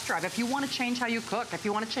test drive, if you want to change how you cook, if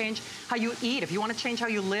you want to change how you eat, if you want to change how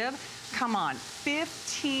you live, come on,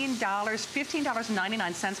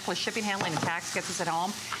 $15.99 plus shipping, handling, and tax gets us at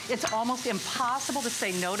home. It's almost impossible to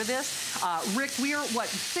say no to this. Rick, we are,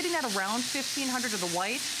 sitting at around $1,500 of the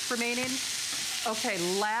white remaining. Okay,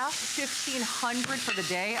 last $1,500 for the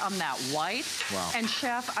day on that white. Wow. And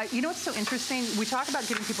Chef, you know what's so interesting? We talk about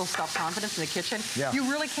giving people self-confidence in the kitchen. Yeah. You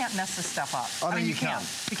really can't mess this stuff up. I mean, you can't.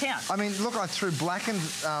 You can't. I mean, look, I threw blackened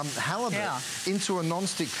halibut into a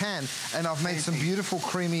non-stick pan, and I've made some beautiful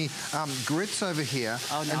creamy grits over here.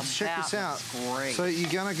 Oh, now and check this out. Great. So you're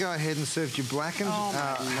going to go ahead and serve your blackened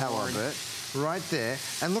halibut right there,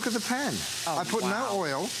 and look at the pan. Oh, I put no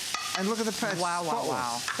oil. And look at the pan. Wow, wow,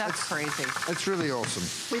 wow. That's crazy. It's really awesome.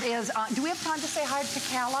 It is. Do we have time to say hi to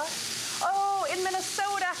Calla? Oh, in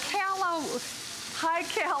Minnesota, Calla. Hi,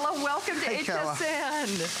 Calla. Welcome to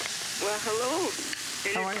HSN. Well, hello.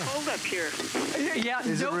 And it's cold up here. Yeah,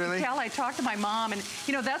 Is it really? Cal, I talked to my mom, and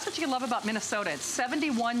you know, that's what you love about Minnesota. It's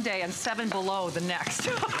 71 day and 7 below the next.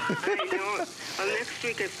 I know. Well, next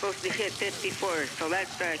week it's supposed to hit 54, so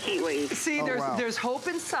that's a heat wave. See, there's hope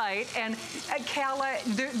in sight, and Cal,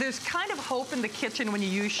 there's kind of hope in the kitchen when you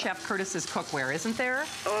use Chef Curtis's cookware, isn't there?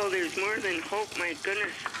 Oh, there's more than hope, my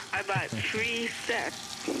goodness. I bought 3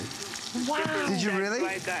 sets. Wow. Did you really? So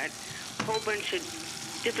I got a whole bunch of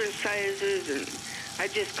different sizes, and I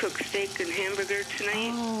just cooked steak and hamburger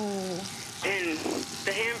tonight. Oh. And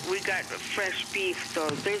we got fresh beef, so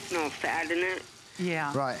there's no fat in it.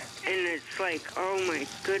 Yeah. Right. And it's like, oh my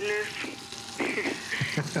goodness.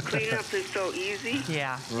 Cleanup is so easy.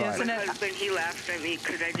 Yeah. Right. Isn't My it? husband, he laughs at me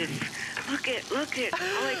because I just, look it.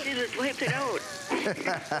 All I did was wipe it out.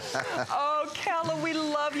 Oh, Calla, we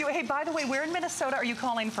love you. Hey, by the way, where in Minnesota are you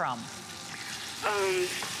calling from?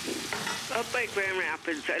 Up by Grand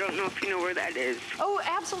Rapids. I don't know if you know where that is. Oh,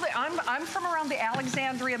 absolutely. I'm from around the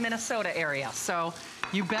Alexandria, Minnesota area, so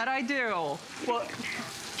you bet I do. Well,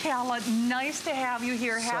 Calla, nice to have you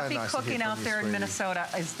here. So Happy nice to cooking hear out from you, there in sweetie. Minnesota.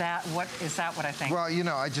 Is that what I think? Well, you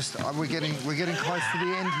know, we're getting close to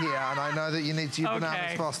the end here, and I know that you need to eat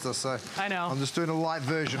bananas faster, so I know. I'm just doing a light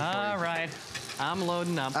version for you. All right. I'm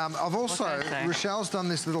loading up. I've also, Rochelle's done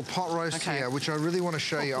this little pot roast here, which I really want to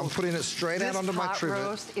show you. I'm putting it straight out onto my trivet. This pot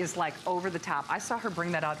roast is like over the top. I saw her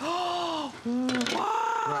bring that out. Oh,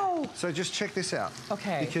 wow! Right. So just check this out.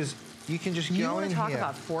 Okay. Because you can just You go want in to talk here.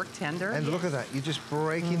 about fork tender? And look at that. You're just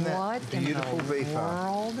breaking that beautiful beef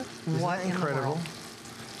up. Isn't that incredible?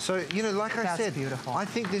 So, you know, like I said, beautiful. I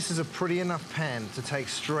think this is a pretty enough pan to take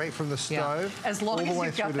straight from the stove as long all the as way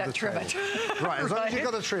you've through got to that the trivet. table. Right, as long as you've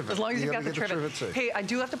got the trivet. As long as you've got the trivet trivet. too. Hey, I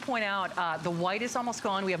do have to point out, the white is almost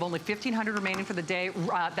gone. We have only 1,500 remaining for the day.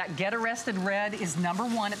 That Get Arrested Red is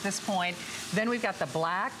 #1 at this point. Then we've got the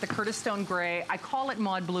black, the Curtis Stone Gray. I call it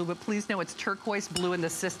Mod Blue, but please know it's turquoise blue in the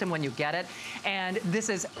system when you get it. And this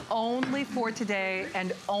is only for today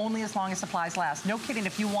and only as long as supplies last. No kidding,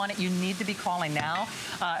 if you want it, you need to be calling now.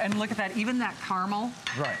 And look at that, even that caramel.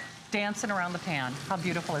 Right. Dancing around the pan. How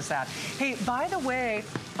beautiful is that? Hey, by the way,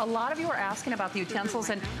 a lot of you are asking about the utensils,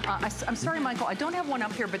 and I'm sorry, Michael, I don't have one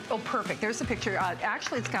up here, but oh, perfect. There's the picture.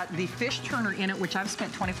 Actually, it's got the fish turner in it, which I've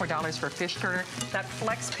spent $24 for a fish turner. That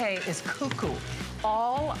flex pay is cuckoo.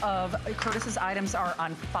 All of Curtis's items are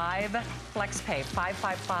on 5 flex pay,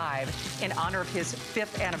 555, in honor of his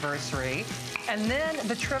 5th anniversary. And then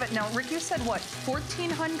the trivet. Now, Rick, you said what,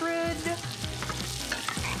 1,400?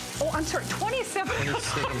 Oh, I'm sorry, 2,700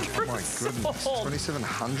 Oh my goodness, sold.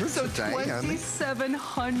 2,700 So today only?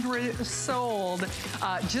 2,700 sold.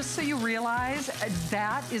 Just so you realize,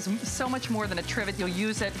 that is so much more than a trivet. You'll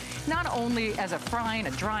use it not only as a frying,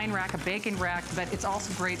 a drying rack, a baking rack, but it's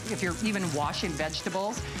also great if you're even washing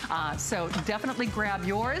vegetables. So definitely grab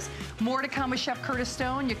yours. More to come with Chef Curtis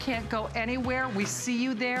Stone. You can't go anywhere. We see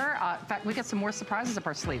you there. In fact, we got some more surprises up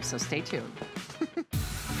our sleeves, so stay tuned.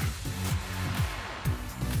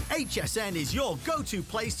 HSN is your go-to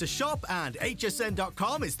place to shop, and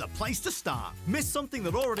hsn.com is the place to start. Miss something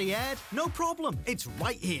that already aired? No problem. It's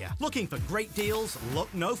right here. Looking for great deals?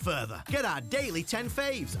 Look no further. Get our daily 10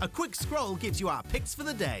 faves. A quick scroll gives you our picks for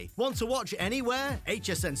the day. Want to watch anywhere?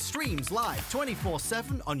 HSN streams live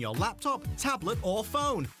 24/7 on your laptop, tablet, or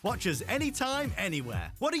phone. Watch us anytime,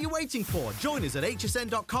 anywhere. What are you waiting for? Join us at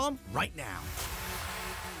hsn.com right now.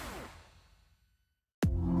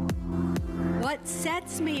 What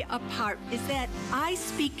sets me apart is that I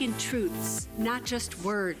speak in truths, not just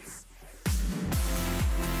words.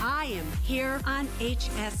 I am here on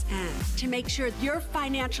HSN to make sure your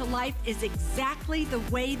financial life is exactly the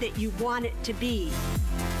way that you want it to be.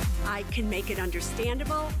 I can make it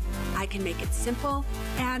understandable, I can make it simple,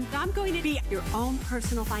 and I'm going to be your own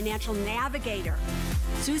personal financial navigator.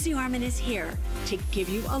 Susie Orman is here to give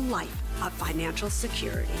you a life of financial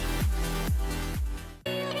security.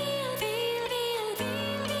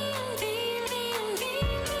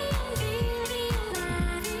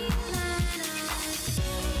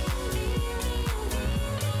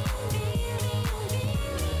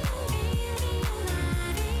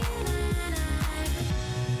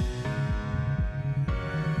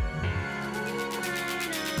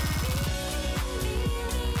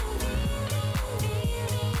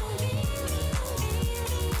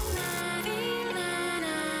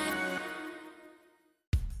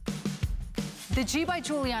 The G by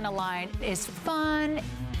Juliana line is fun,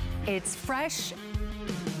 it's fresh,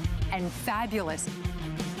 and fabulous.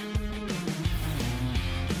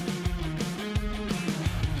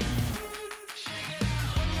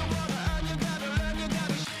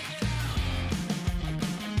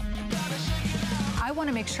 I want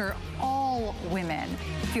to make sure all all women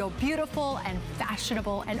feel beautiful and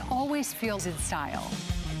fashionable and always feels in style.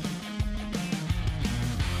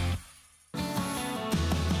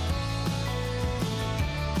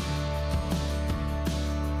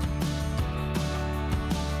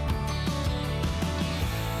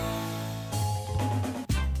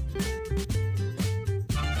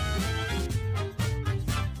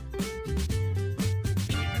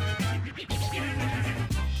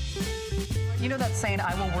 You know that saying,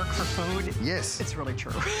 I will work for food? Yes. It's really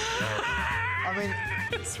true. I mean,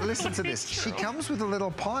 listen to this. True. She comes with a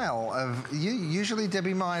little pile of usually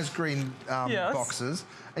Debbie Meyer's green Yes. boxes,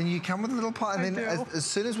 and you come with a little pile. And then I do. as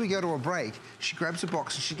soon as we go to a break, she grabs a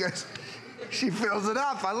box and she goes, she fills it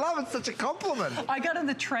up. I love it. Such a compliment. I got on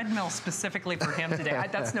the treadmill specifically for him today.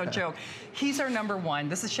 That's no joke. He's our #1.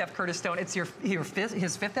 This is Chef Curtis Stone. It's his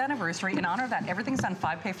 5th anniversary. In honor of that, everything's on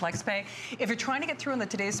 5-pay FlexPay. If you're trying to get through in the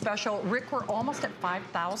today's special, Rick, we're almost at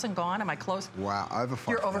 5,000 gone. Am I close? Wow, over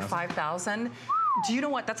 5,000. You're over 5,000. Do you know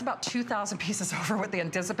what? That's about 2,000 pieces over what they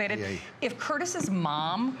anticipated. Yeah. If Curtis's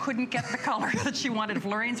mom couldn't get the color that she wanted, if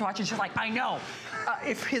Lorraine's watching, she's like, I know.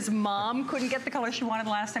 If his mom couldn't get the color she wanted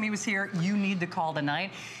the last time he was here, you need to call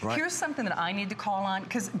tonight. Right. Here's something that I need to call on,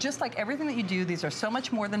 because just like everything that you do, these are so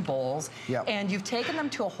much more than bowls. Yep. And you've taken them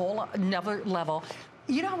to a whole another level.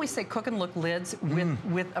 You know how we say cook and look lids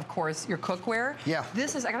with of course, your cookware? Yeah.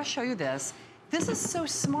 This is, I gotta show you this. This is so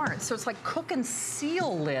smart. So it's like cook and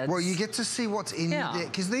seal lids. Well, you get to see what's in there,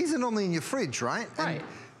 because these are normally in your fridge, right? Right. And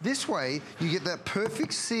this way, you get that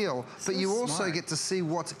perfect seal, but you also smart. get to see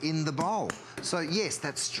what's in the bowl. So yes,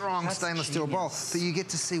 that strong stainless steel bowl, genius. but you get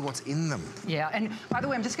to see what's in them. Yeah, and by the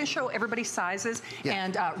way, I'm just gonna show everybody sizes. Yeah.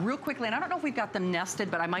 And real quickly, and I don't know if we've got them nested,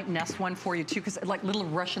 but I might nest one for you too, because like little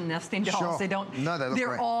Russian nesting dolls, Sure. they don't, No, they look they're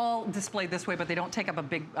great. all displayed this way, but they don't take up a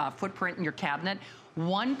big footprint in your cabinet.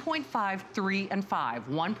 1.5, 3, and 5.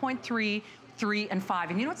 1.3, 3, and 5.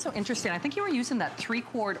 And you know what's so interesting? I think you were using that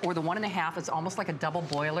 3-quart or the 1.5. It's almost like a double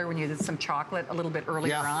boiler when you did some chocolate a little bit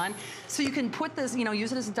earlier on. So you can put this, you know,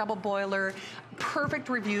 use it as a double boiler. Perfect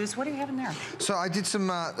reviews. What do you have in there? So I did some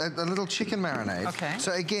a little chicken marinade. Okay.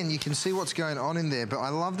 So again, you can see what's going on in there, but I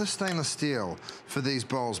love the stainless steel for these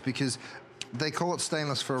bowls because they call it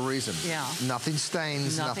stainless for a reason. Yeah. Nothing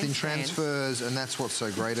stains, nothing stains. transfers, and that's what's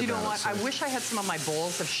so great about it. You know what? So. I wish I had some of my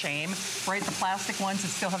bowls of shame, right? The plastic ones that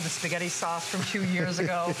still have the spaghetti sauce from 2 years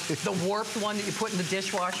ago. The warped one that you put in the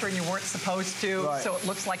dishwasher and you weren't supposed to, so it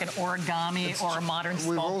looks like an origami or a modern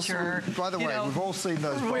sculpture. By the way, we've all seen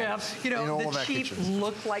those bowls in all of the our cheap kitchens.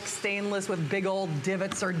 look like stainless with big old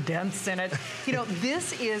divots or dents in it. You know,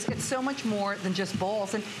 it's so much more than just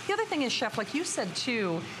bowls. And the other thing is, Chef, like you said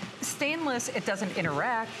too, stainless, it doesn't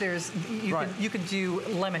interact. You could do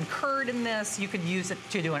lemon curd in this. You could use it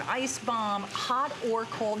to do an ice bomb, hot or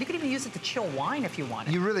cold. You could even use it to chill wine if you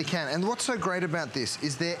wanted. You really can. And what's so great about this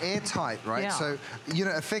is they're airtight, right? Yeah. So, you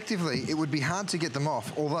know, effectively, it would be hard to get them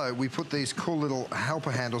off, although we put these cool little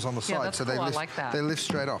helper handles on the side. That's so cool. they lift, I like that. They lift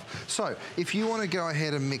straight off. So if you want to go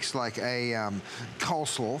ahead and mix like a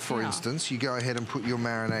coleslaw, for instance, you go ahead and put your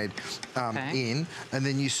marinade in, and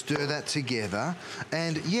then you stir that together.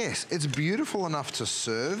 And yes, it's beautiful enough to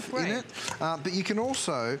serve in it, but you can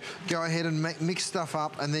also go ahead and mix stuff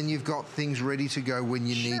up, and then you've got things ready to go when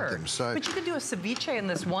you need them. So, but you could do a ceviche in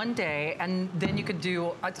this one day, and then you could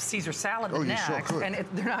do a Caesar salad the next, and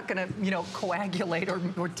they're not going to, you know, coagulate or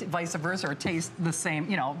vice versa or taste the same,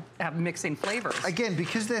 you know, have mixing flavors. Again,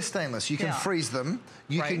 because they're stainless, you can freeze them,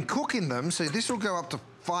 you can cook in them, so this will go up to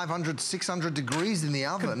 500, 600 degrees in the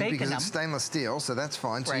oven because it's stainless steel, so that's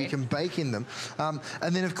fine. So you can bake in them.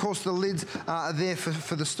 And then, of course, the lids are there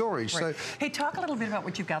for the storage. So, hey, talk a little bit about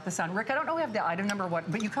what you've got this on. Rick, I don't know if we have the item number,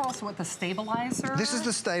 but you call us what, the stabilizer? This is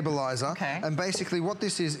the stabilizer. Okay. And basically what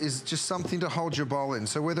this is just something to hold your bowl in.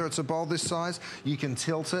 So whether it's a bowl this size, you can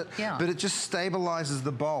tilt it, but it just stabilizes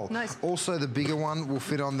the bowl. Nice. Also, the bigger one will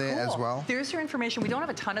fit on there as well. There's your information. We don't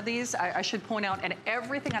have a ton of these, I should point out, and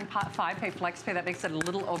everything on 5-pay FlexPay, that makes it a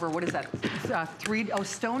little over, what is that,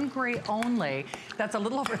 stone gray only. That's a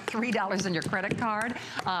little over $3 in your credit card.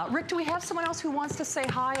 Rick, do we have someone else who wants to say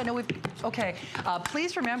hi? I know we've,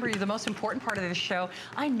 please remember, you're the most important part of this show.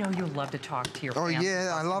 I know you love to talk to your fans. Oh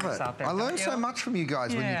yeah, I love it. There, I learn so much from you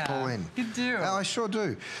guys when you call in. You do. I sure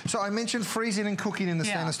do. So I mentioned freezing and cooking in the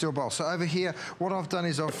stainless steel bowl. So over here, what I've done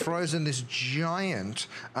is I've frozen this giant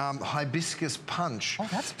hibiscus punch. Oh,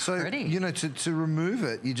 that's pretty. So, you know, to remove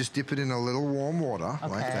it, you just dip it in a little warm water.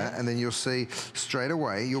 like that. And then you'll see straight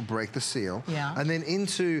away, you'll break the seal. Yeah. And then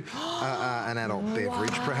into an adult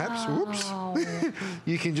beverage, perhaps. Whoops.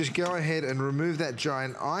 You can just go ahead and remove that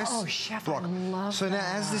giant ice Chef, block. I love so now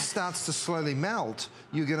as this starts to slowly melt,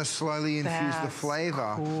 you're going to slowly infuse the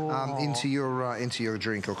flavor into your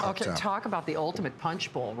drink or cocktail. Okay, talk about the ultimate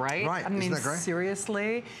punch bowl, right? Right, I mean, isn't that great?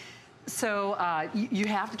 Seriously. So you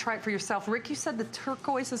have to try it for yourself. Rick, you said the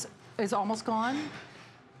turquoise is almost gone?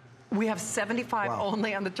 We have 75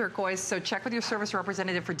 only on the turquoise, so check with your service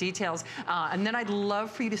representative for details. And then I'd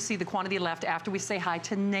love for you to see the quantity left after we say hi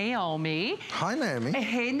to Naomi. Hi, Naomi.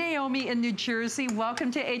 Hey, Naomi in New Jersey. Welcome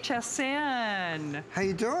to HSN. How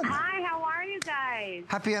you doing? Hi, how are you guys?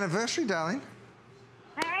 Happy anniversary, darling.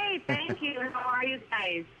 Hey, thank you. How are you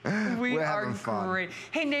guys? We're having fun. Great.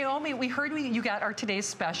 Hey, Naomi, we heard you got our today's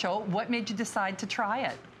special. What made you decide to try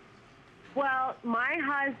it? Well, my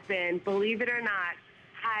husband, believe it or not,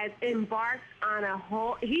 has embarked on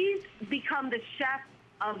he's become the chef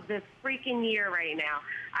of the freaking year right now.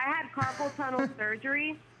 I had carpal tunnel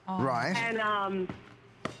surgery. Right. And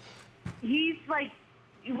he's like,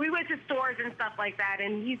 we went to stores and stuff like that,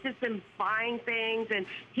 and he's just been buying things, and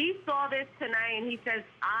he saw this tonight, and he says,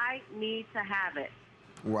 I need to have it.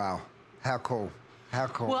 Wow. How cool. How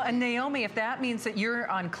cool. Well, and Naomi, if that means that you're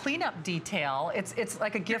on cleanup detail, it's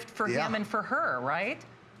like a gift for him and for her, right?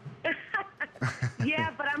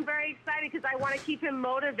 Yeah, but I'm very excited because I want to keep him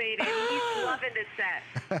motivated. He's loving this set.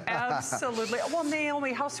 Absolutely. Well,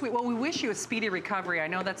 Naomi, how sweet. Well, we wish you a speedy recovery. I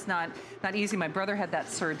know that's not easy. My brother had that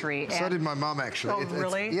surgery. So did my mum, actually. Oh,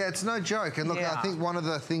 really? It's no joke. And look, I think one of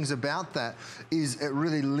the things about that is it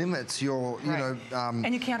really limits your, you know...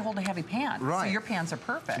 and you can't hold a heavy pan. Right. So your pans are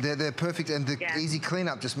perfect. They're perfect, and the easy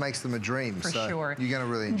cleanup just makes them a dream. For so sure. You're going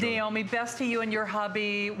to really enjoy Naomi, best to you and your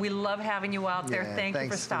hubby. We love having you out there. Thank you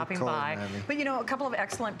for stopping by. But, you know, a couple of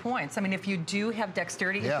excellent points. I mean, if you do have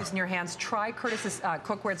dexterity issues in your hands, try Curtis's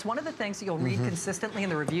cookware. It's one of the things that you'll read consistently in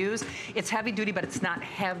the reviews. It's heavy duty, but it's not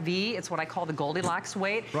heavy. It's what I call the Goldilocks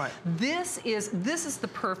weight. Right. This is the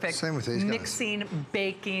perfect mixing,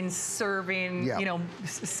 baking, serving, you know,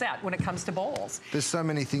 set when it comes to bowls. There's so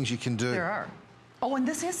many things you can do. There are. Oh, and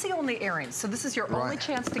this is the only airing. So this is your only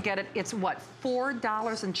chance to get it. It's what,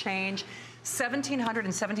 $4 and change. $1,700 and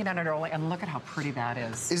 $1,700 only, and look at how pretty that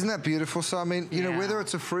is. Isn't that beautiful? So, I mean, you know, whether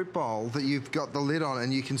it's a fruit bowl that you've got the lid on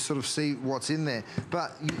and you can sort of see what's in there,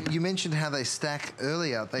 but you mentioned how they stack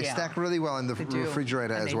earlier. They stack really well in the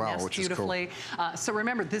refrigerator as well, which is cool. So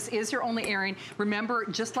remember, this is your only airing. Remember,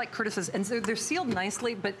 just like Curtis's, and so they're sealed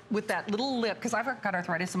nicely, but with that little lip, because I've got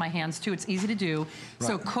arthritis in my hands too, it's easy to do.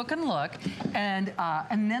 So cook and look, and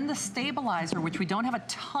then the stabilizer, which we don't have a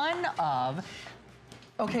ton of.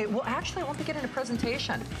 Okay, well, actually, I want to get in a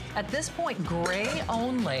presentation. At this point, gray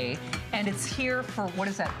only, and it's here for, what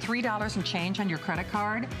is that, $3 and change on your credit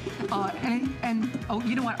card? Oh,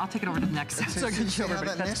 you know what? I'll take it over to the next set so I can show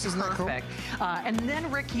everybody. That's perfect. And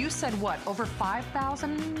then, Rick, you said what? Over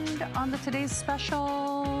 5,000 on the today's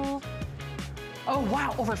special? Oh,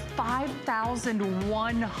 wow, over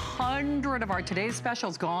 5,100 of our today's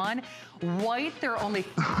specials gone. White, there are only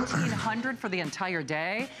 1,500 for the entire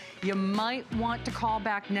day. You might want to call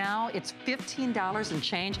back now. It's $15 and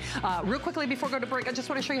change. Real quickly before we go to break, I just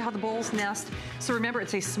want to show you how the bowls nest. So remember,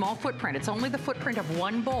 it's a small footprint. It's only the footprint of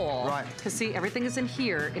one bowl. Right. To see, everything is in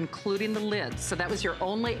here, including the lids. So that was your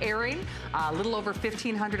only airing. A little over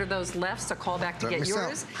 1,500 of those left, so call back to get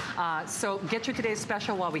yours. So get your today's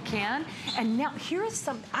special while we can. And now, here's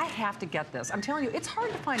some, I have to get this. I'm telling you, it's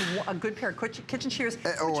hard to find a good pair of kitchen shears.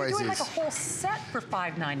 But you're doing like a whole set for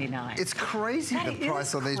 $5.99. It's crazy the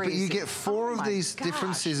price of these, but you get 4 of these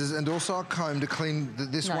different scissors and also a comb to clean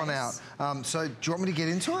this one out. So do you want me to get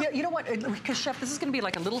into it? Yeah, you know what, because Chef, this is going to be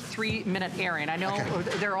like a little 3-minute airing. I know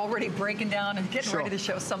they're already breaking down and getting ready to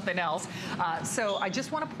show something else. So I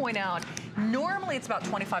just want to point out, normally it's about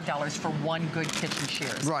 $25 for one good kitchen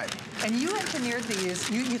shears. Right. And you engineered these,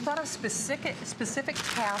 you thought of specific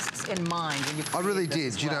tasks in mind when you I really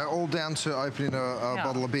did, you know, all down to opening a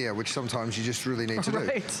bottle of beer, which sometimes you just really need to do.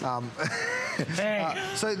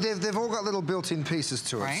 So they've all got little built-in pieces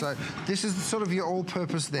to it. So this is sort of your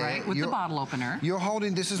all-purpose there. Right, with the bottle opener. You're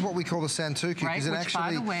holding, this is what we call the santuku, because it actually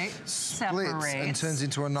by the way, splits and turns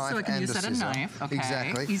into a knife and a scissor. So it can use that a knife,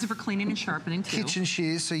 Exactly. Easy for cleaning and sharpening too. Kitchen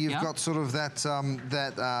shears, so you've got sort of that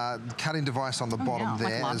cutting device on the bottom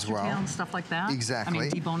there as well. And stuff like that. Exactly. I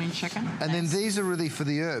mean, deboning chicken. And then these are really for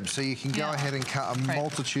the herbs, so you can go ahead and cut a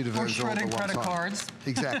multitude of herbs all at one time. Credit cards.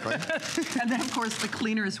 Exactly. And then, of course, the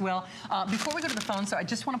cleaner as well. Before we go to the phone, so I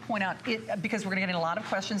just want to point out, because we're going to get a lot of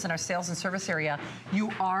questions in our sales and service area,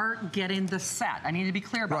 you are getting the set. I need to be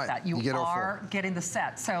clear about that. You are getting the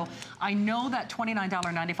set. So I know that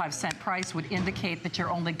 $29.95 price would indicate that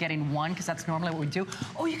you're only getting one, because that's normally what we do.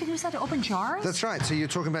 Oh, you can use that to open jars? That's right. So you're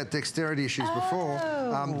talking about dexterity issues before.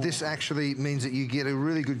 This actually means that you get a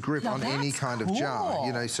really good grip on any kind of jar.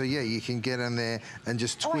 You know, so yeah, you can get in there and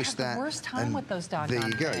just twist that. I have the worst time with those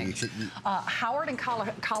doggone things. Howard in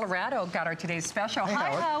Colorado got our today's special. Hey,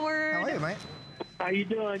 Hi, Howard. How are you, mate? How you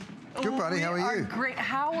doing? Good, buddy. How are you? Great.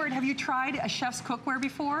 Howard, have you tried a chef's cookware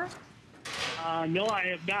before? No, I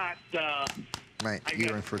have not. Mate,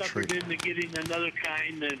 you're in for a treat. I got suckered into getting another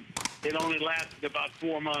kind, and it only lasted about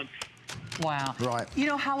 4 months. Wow. Right. You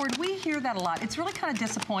know, Howard, we hear that a lot. It's really kind of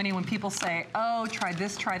disappointing when people say, oh, try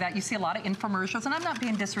this, try that. You see a lot of infomercials, and I'm not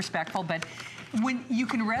being disrespectful, but when you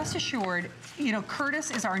can rest assured, you know, Curtis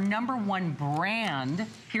is our #1 brand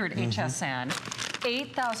here at HSN.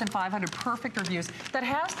 8,500 perfect reviews. That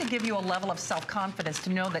has to give you a level of self-confidence to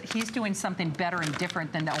know that he's doing something better and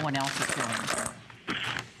different than no one else is doing.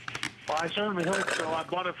 Well, I certainly hope so. I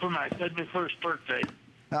bought it for my 71st birthday.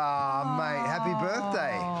 Oh, mate, happy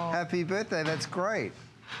birthday. Happy birthday, that's great.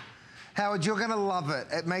 Howard, you're gonna love it.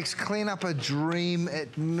 It makes cleanup a dream.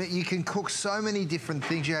 You can cook so many different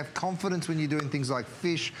things. You have confidence when you're doing things like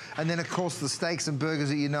fish, and then of course the steaks and burgers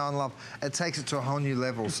that you know and love. It takes it to a whole new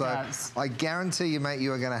level. So I guarantee you, mate,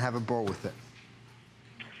 you are gonna have a ball with it.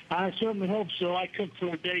 I certainly hope so. I cook for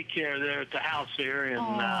a daycare there at the house here,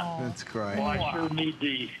 and that's great. Well, I sure need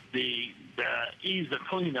the ease of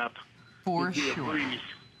cleanup. For sure.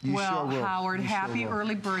 Well, Howard, happy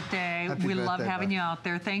early birthday. We love having you out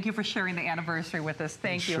there. Thank you for sharing the anniversary with us.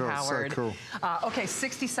 Thank you, Howard. So cool. Okay,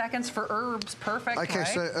 60 seconds for herbs. Perfect, Okay,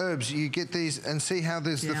 so herbs, you get these, and see how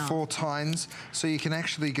there's the 4 tines? So you can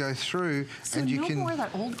actually go through, and you can... no more of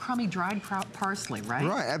that old crummy dried parsley, right?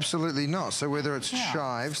 Right, absolutely not. So whether it's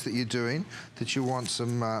chives that you're doing, that you want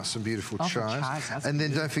some beautiful chives. And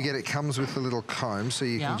then don't forget, it comes with a little comb, so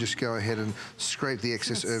you can just go ahead and scrape the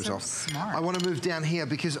excess herbs off. Smart. I want to move down here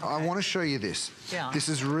because I want to show you this. This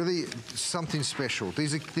is really something special.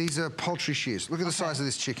 These are poultry shears. Look at the size of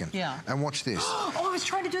this chicken. And watch this. Oh, I was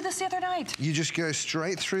trying to do this the other night. You just go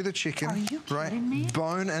straight through the chicken. Are you kidding me?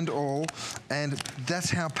 Bone and all. And that's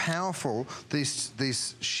how powerful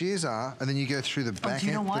these shears are. And then you go through the back end. Do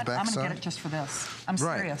you know what? I'm going to get it just for this. I'm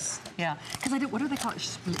serious. Yeah. Because I did, what do they call it?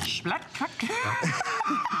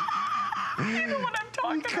 You know what I'm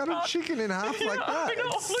talking about. You cut a chicken in half like that.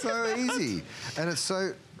 It's so easy. And it's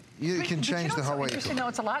so... You can change the whole way. No,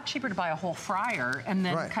 it's a lot cheaper to buy a whole fryer and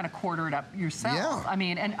then kind of quarter it up yourself. Yeah. I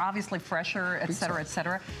mean, and obviously fresher, et cetera, et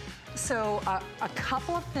cetera. So a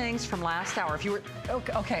couple of things from last hour. If you were,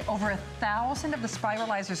 okay, over 1,000 of the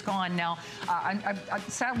spiralizers gone. Now,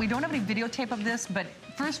 sad, we don't have any videotape of this, but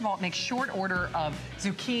first of all, it makes short order of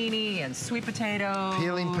zucchini and sweet potatoes.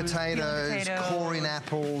 Peeling potatoes, coring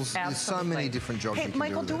apples. There's so many different jobs you can do. Hey,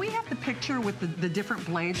 Michael, do we have the picture with the different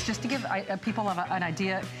blades just to give people an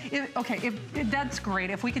idea? Okay, that's great.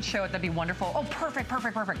 If we could show it, that'd be wonderful. Oh, perfect,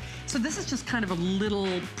 perfect, perfect. So this is just kind of a little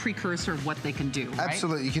precursor of what they can do, right?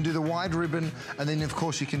 Absolutely. You can do the wide ribbon, and then of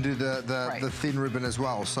course you can do the thin ribbon as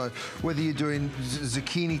well. So whether you're doing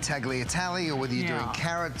zucchini tagliatelle or whether you're doing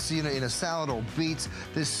carrots, you know, in a salad or beets,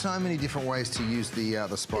 there's so many different ways to use the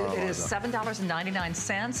spiralizer. It is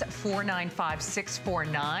 $7.99,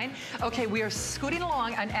 $495-649. Okay, we are scooting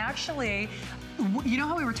along, and actually, you know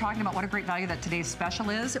how we were talking about what a great value that today's special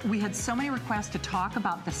is? We had so many requests to talk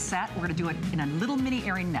about the set. We're going to do it in a little mini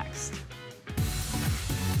airing next.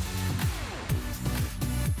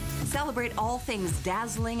 Celebrate all things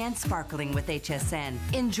dazzling and sparkling with HSN.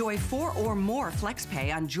 Enjoy 4 or more flex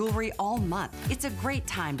pay on jewelry all month. It's a great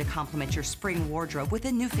time to complement your spring wardrobe with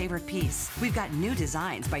a new favorite piece. We've got new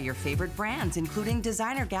designs by your favorite brands, including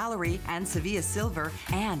Designer Gallery and Sevilla Silver,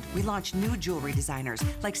 and we launched new jewelry designers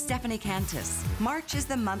like Stephanie Cantus. March is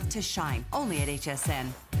the month to shine, only at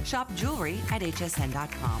HSN. Shop jewelry at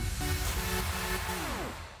hsn.com.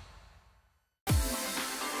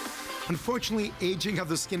 Unfortunately, aging of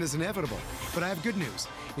the skin is inevitable, but I have good news.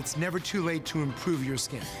 It's never too late to improve your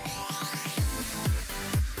skin.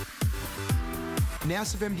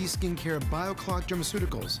 NASA MD Skincare BioClock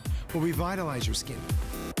Dermaceuticals will revitalize your skin.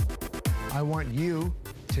 I want you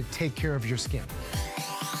to take care of your skin.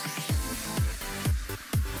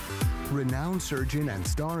 Renowned surgeon and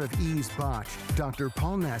star of Ease Botched, Dr.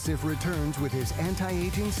 Paul Nassif returns with his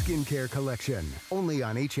anti-aging skincare collection, only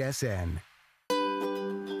on HSN.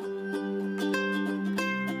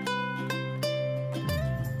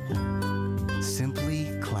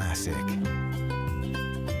 classic.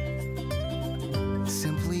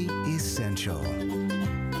 Simply essential.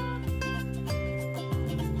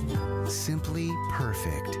 Simply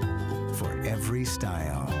perfect for every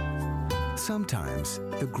style. Sometimes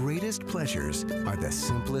the greatest pleasures are the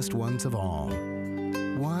simplest ones of all.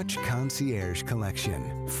 Watch Concierge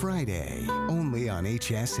Collection, Friday, only on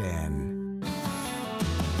HSN.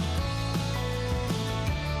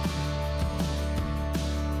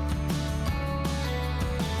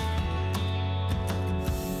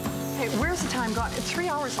 Where's the time gone? 3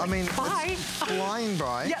 hours. Like, I mean, bye. it's flying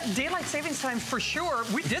by. Yeah, daylight savings time for sure.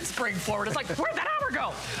 We did spring forward. It's like, where'd that hour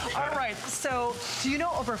go? All right. So, do you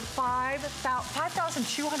know over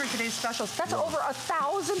 5,200 today's specials? That's over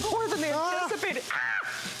 1,000 more than they anticipated.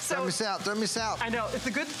 So, don't miss out. Don't miss out. I know.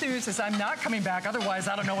 The good news is I'm not coming back. Otherwise,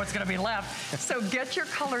 I don't know what's going to be left. So get your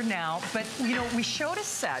color now. But, you know, we showed a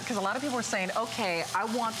set because a lot of people were saying, okay, I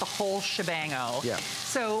want the whole shebango. Yeah.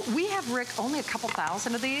 So we have, Rick, only a couple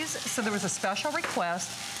thousand of these. So there was a special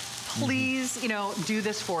request. Please, you know, do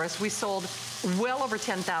this for us. We sold well over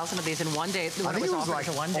 10,000 of these in one day. I think it was like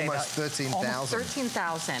one day, almost 13,000. Almost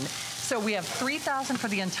 13,000. So we have 3,000 for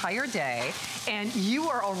the entire day, and you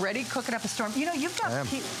are already cooking up a storm. You know, you've got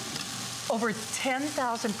over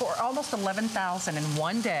 10,000 for almost 11,000 in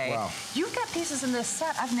one day. Wow. You've got pieces in this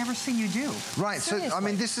set I've never seen you do. Right, Seriously. so I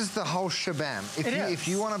mean, this is the whole shabam. If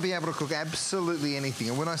you want to be able to cook absolutely anything,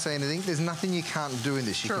 and when I say anything, there's nothing you can't do in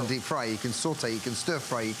this. You can deep fry, you can saute, you can stir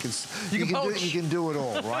fry, you can do it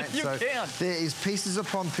all, right? You can. There is pieces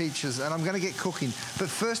upon peaches, and I'm going to get cooking. But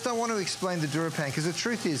first, I want to explain the DuraPan, because the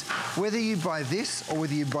truth is, whether you buy this, or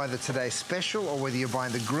whether you buy the Today Special, or whether you're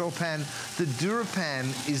buying the grill pan, the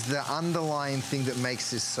DuraPan is the underlying thing that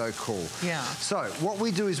makes this so cool. Yeah. So what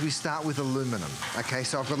we do is we start with aluminum. Okay,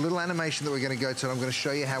 so I've got a little animation that we're going to go to, and I'm going to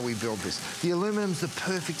show you how we build this. The aluminum's the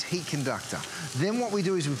perfect heat conductor. Then what we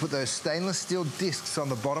do is we put those stainless steel discs on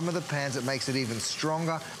the bottom of the pans. It makes it even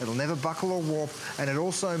stronger. It'll never buckle or warp, and it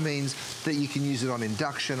also means that you can use it on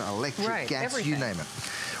induction, electric, gas, you name it.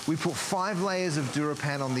 We put 5 layers of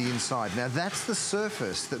DuraPan on the inside. Now that's the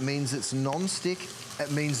surface that means it's non-stick.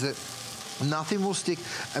 It means that nothing will stick,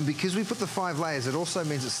 and because we put the 5 layers, it also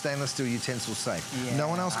means it's stainless steel utensil safe. Yeah. No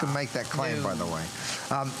one else can make that claim, by the way.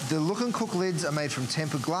 The Look and Cook lids are made from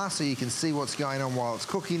tempered glass, so you can see what's going on while it's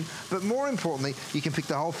cooking, but more importantly, you can pick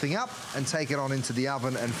the whole thing up and take it on into the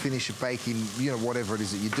oven and finish baking, you know, whatever it is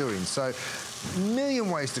that you're doing. So,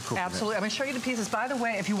 million ways to cook. Absolutely. I'm going to show you the pieces. By the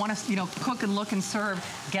way, if you want to, you know, cook and look and serve,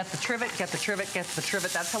 get the trivet, get the trivet, get the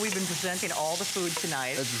trivet. That's how we've been presenting all the food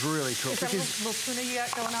tonight. It's really cool. Is that a little tuna you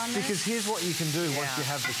got going on there? Because here's what you can do once you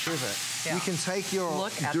have the trivet. Yeah. You can take your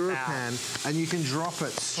DuraPan and you can drop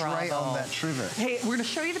it straight on that trivet. Hey, we're going to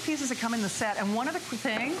show you the pieces that come in the set. And one other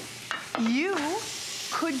thing, you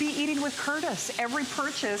could be eating with Curtis. Every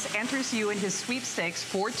purchase enters you in his sweepstakes.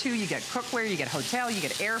 For 2, you get cookware, you get hotel, you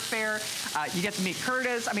get airfare, you get to meet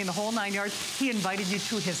Curtis. I mean, the whole 9 yards. He invited you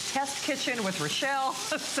to his test kitchen with Rochelle,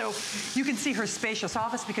 so you can see her spacious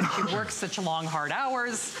office because she works such long, hard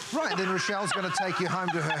hours. Right, then Rochelle's going to take you home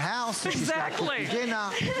to her house. And Exactly. She's going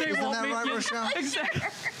to cook you dinner. Isn't that right, Rochelle? Exactly.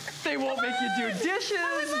 They won't make you do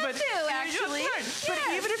dishes, but actually. But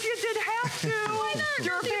even if you did have to,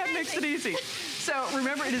 DuraPan makes it easy. So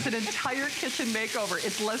remember, it is an entire kitchen makeover.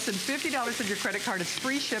 It's less than $50 on your credit card. It's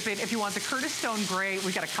free shipping. If you want the Curtis Stone Gray,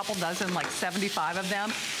 we've got a couple dozen, like 75 of them.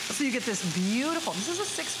 So you get this beautiful, this is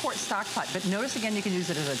a 6-quart stock pot, but notice again, you can use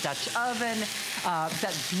it as a Dutch oven,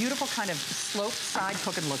 that beautiful kind of sloped side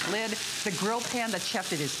cook and look lid, the grill pan that Chef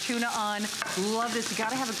did his tuna on. Love this. You got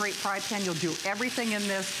to have a great fry pan. You'll do everything in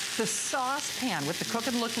this. The sauce pan with the cook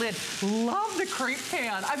and look lid. Love the crepe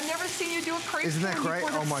pan. I've never seen you do a crepe pan. Isn't that great?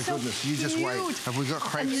 Before. Oh my goodness. You just wait. Have we got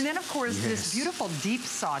crepes? And then, of course, this beautiful deep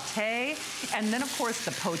saute. And then, of course,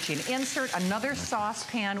 the poaching insert. Another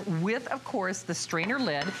saucepan with, of course, the strainer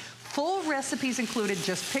lid. Full recipes included.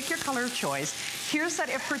 Just pick your color of choice. Here's that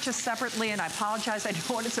if purchased separately, and I apologize, I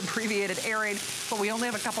know it's abbreviated airing, but we only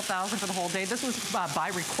have a couple thousand for the whole day. This was by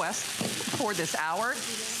request for this hour.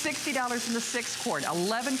 $60 in the 6-quart,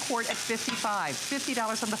 11-quart at $55,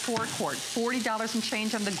 $50 on the 4-quart, $40 and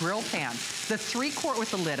change on the grill pan. The 3-quart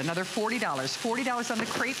with the lid, another $40, $40 on the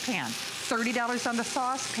crepe pan, $30 on the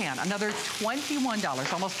sauce pan, another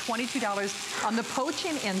 $21, almost $22 on the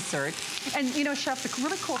poaching insert. And you know, Chef, the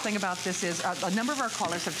really cool thing about this is a number of our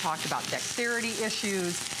callers have talked about dexterity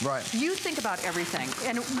issues. Right. You think about everything.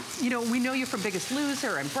 And, you know, we know you from Biggest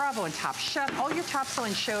Loser and Bravo and Top Chef, all your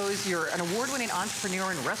top-selling shows. You're an award-winning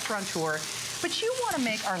entrepreneur and restaurateur. But you want to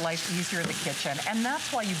make our life easier in the kitchen, and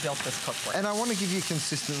that's why you built this cookware. And I want to give you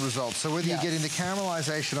consistent results. So whether you're getting the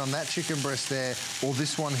caramelization on that chicken breast there or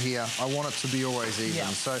this one here, I want it to be always even. Yeah.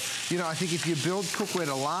 So, you know, I think if you build cookware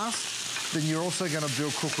to last, then you're also going to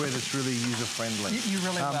build cookware that's really user-friendly. You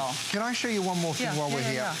really will. Can I show you one more thing while we're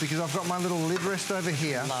here? Yeah. Because I've got my little lid rest over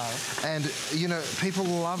here. Love. And, you know, people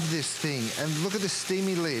love this thing. And look at this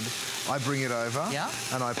steamy lid. I bring it over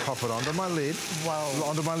and I pop it onto my lid,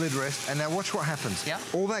 onto my lid rest. And now watch what happens.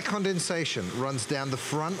 All that condensation runs down the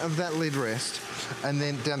front of that lid rest and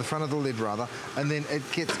then down the front of the lid, rather, and then it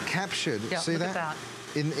gets captured. See that?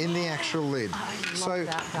 In the actual lid. So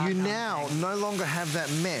you now no longer have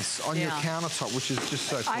that mess on your countertop, which is just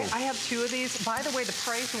so cool. I have two of these. By the way, the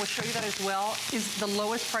price, and we'll show you that as well, is the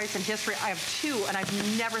lowest price in history. I have two, and I've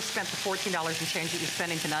never spent the $14 and change that you're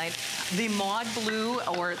spending tonight. The Mod Blue,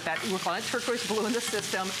 or that we're calling it turquoise blue in the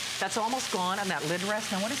system, that's almost gone on that lid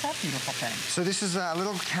rest. Now, what is that beautiful thing? So this is a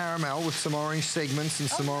little caramel with some orange segments and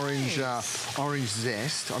some orange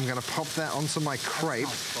zest. I'm going to pop that onto my crepe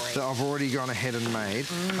that I've already gone ahead and made.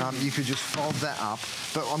 You could just fold that up,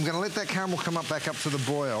 but I'm going to let that caramel come up back up to the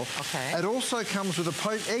boil. Okay. It also comes with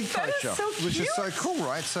a egg poacher, which is so cool,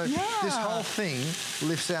 right? So this whole thing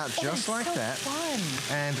lifts out just like that.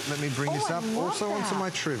 Fun. And let me bring this up also onto my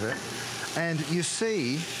trivet. And you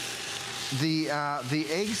see the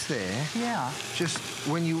eggs there. Yeah. Just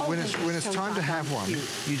when it's time to have one,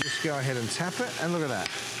 you just go ahead and tap it, and look at that.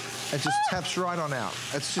 It just taps right on out.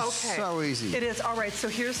 It's just so easy. It is. All right, so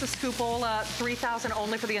here's the scoop bowl, 3,000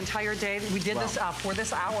 only for the entire day. We did this for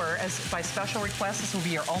this hour as by special request. This will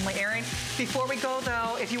be your only airing. Before we go,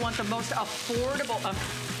 though, if you want the most affordable,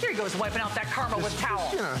 here he goes wiping out that caramel with towel.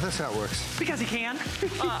 You know, that's how it works. Because he can.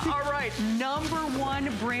 All right,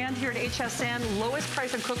 #1 brand here at HSN, lowest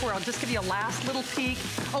price in cookware. I'll just give you a last little peek.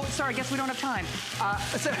 Oh, sorry, I guess we don't have time.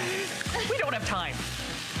 We don't have time.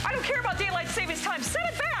 I don't care about daylight savings time. Set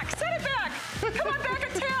it back. Set it back. Come on back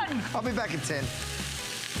at 10. I'll be back at 10.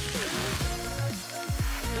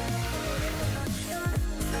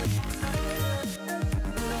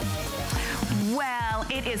 Well,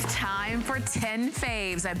 it is time for 10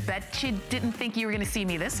 faves. I bet you didn't think you were going to see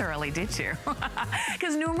me this early, did you?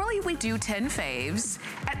 Because normally we do 10 faves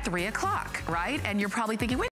at 3 o'clock, right? And you're probably thinking, wait,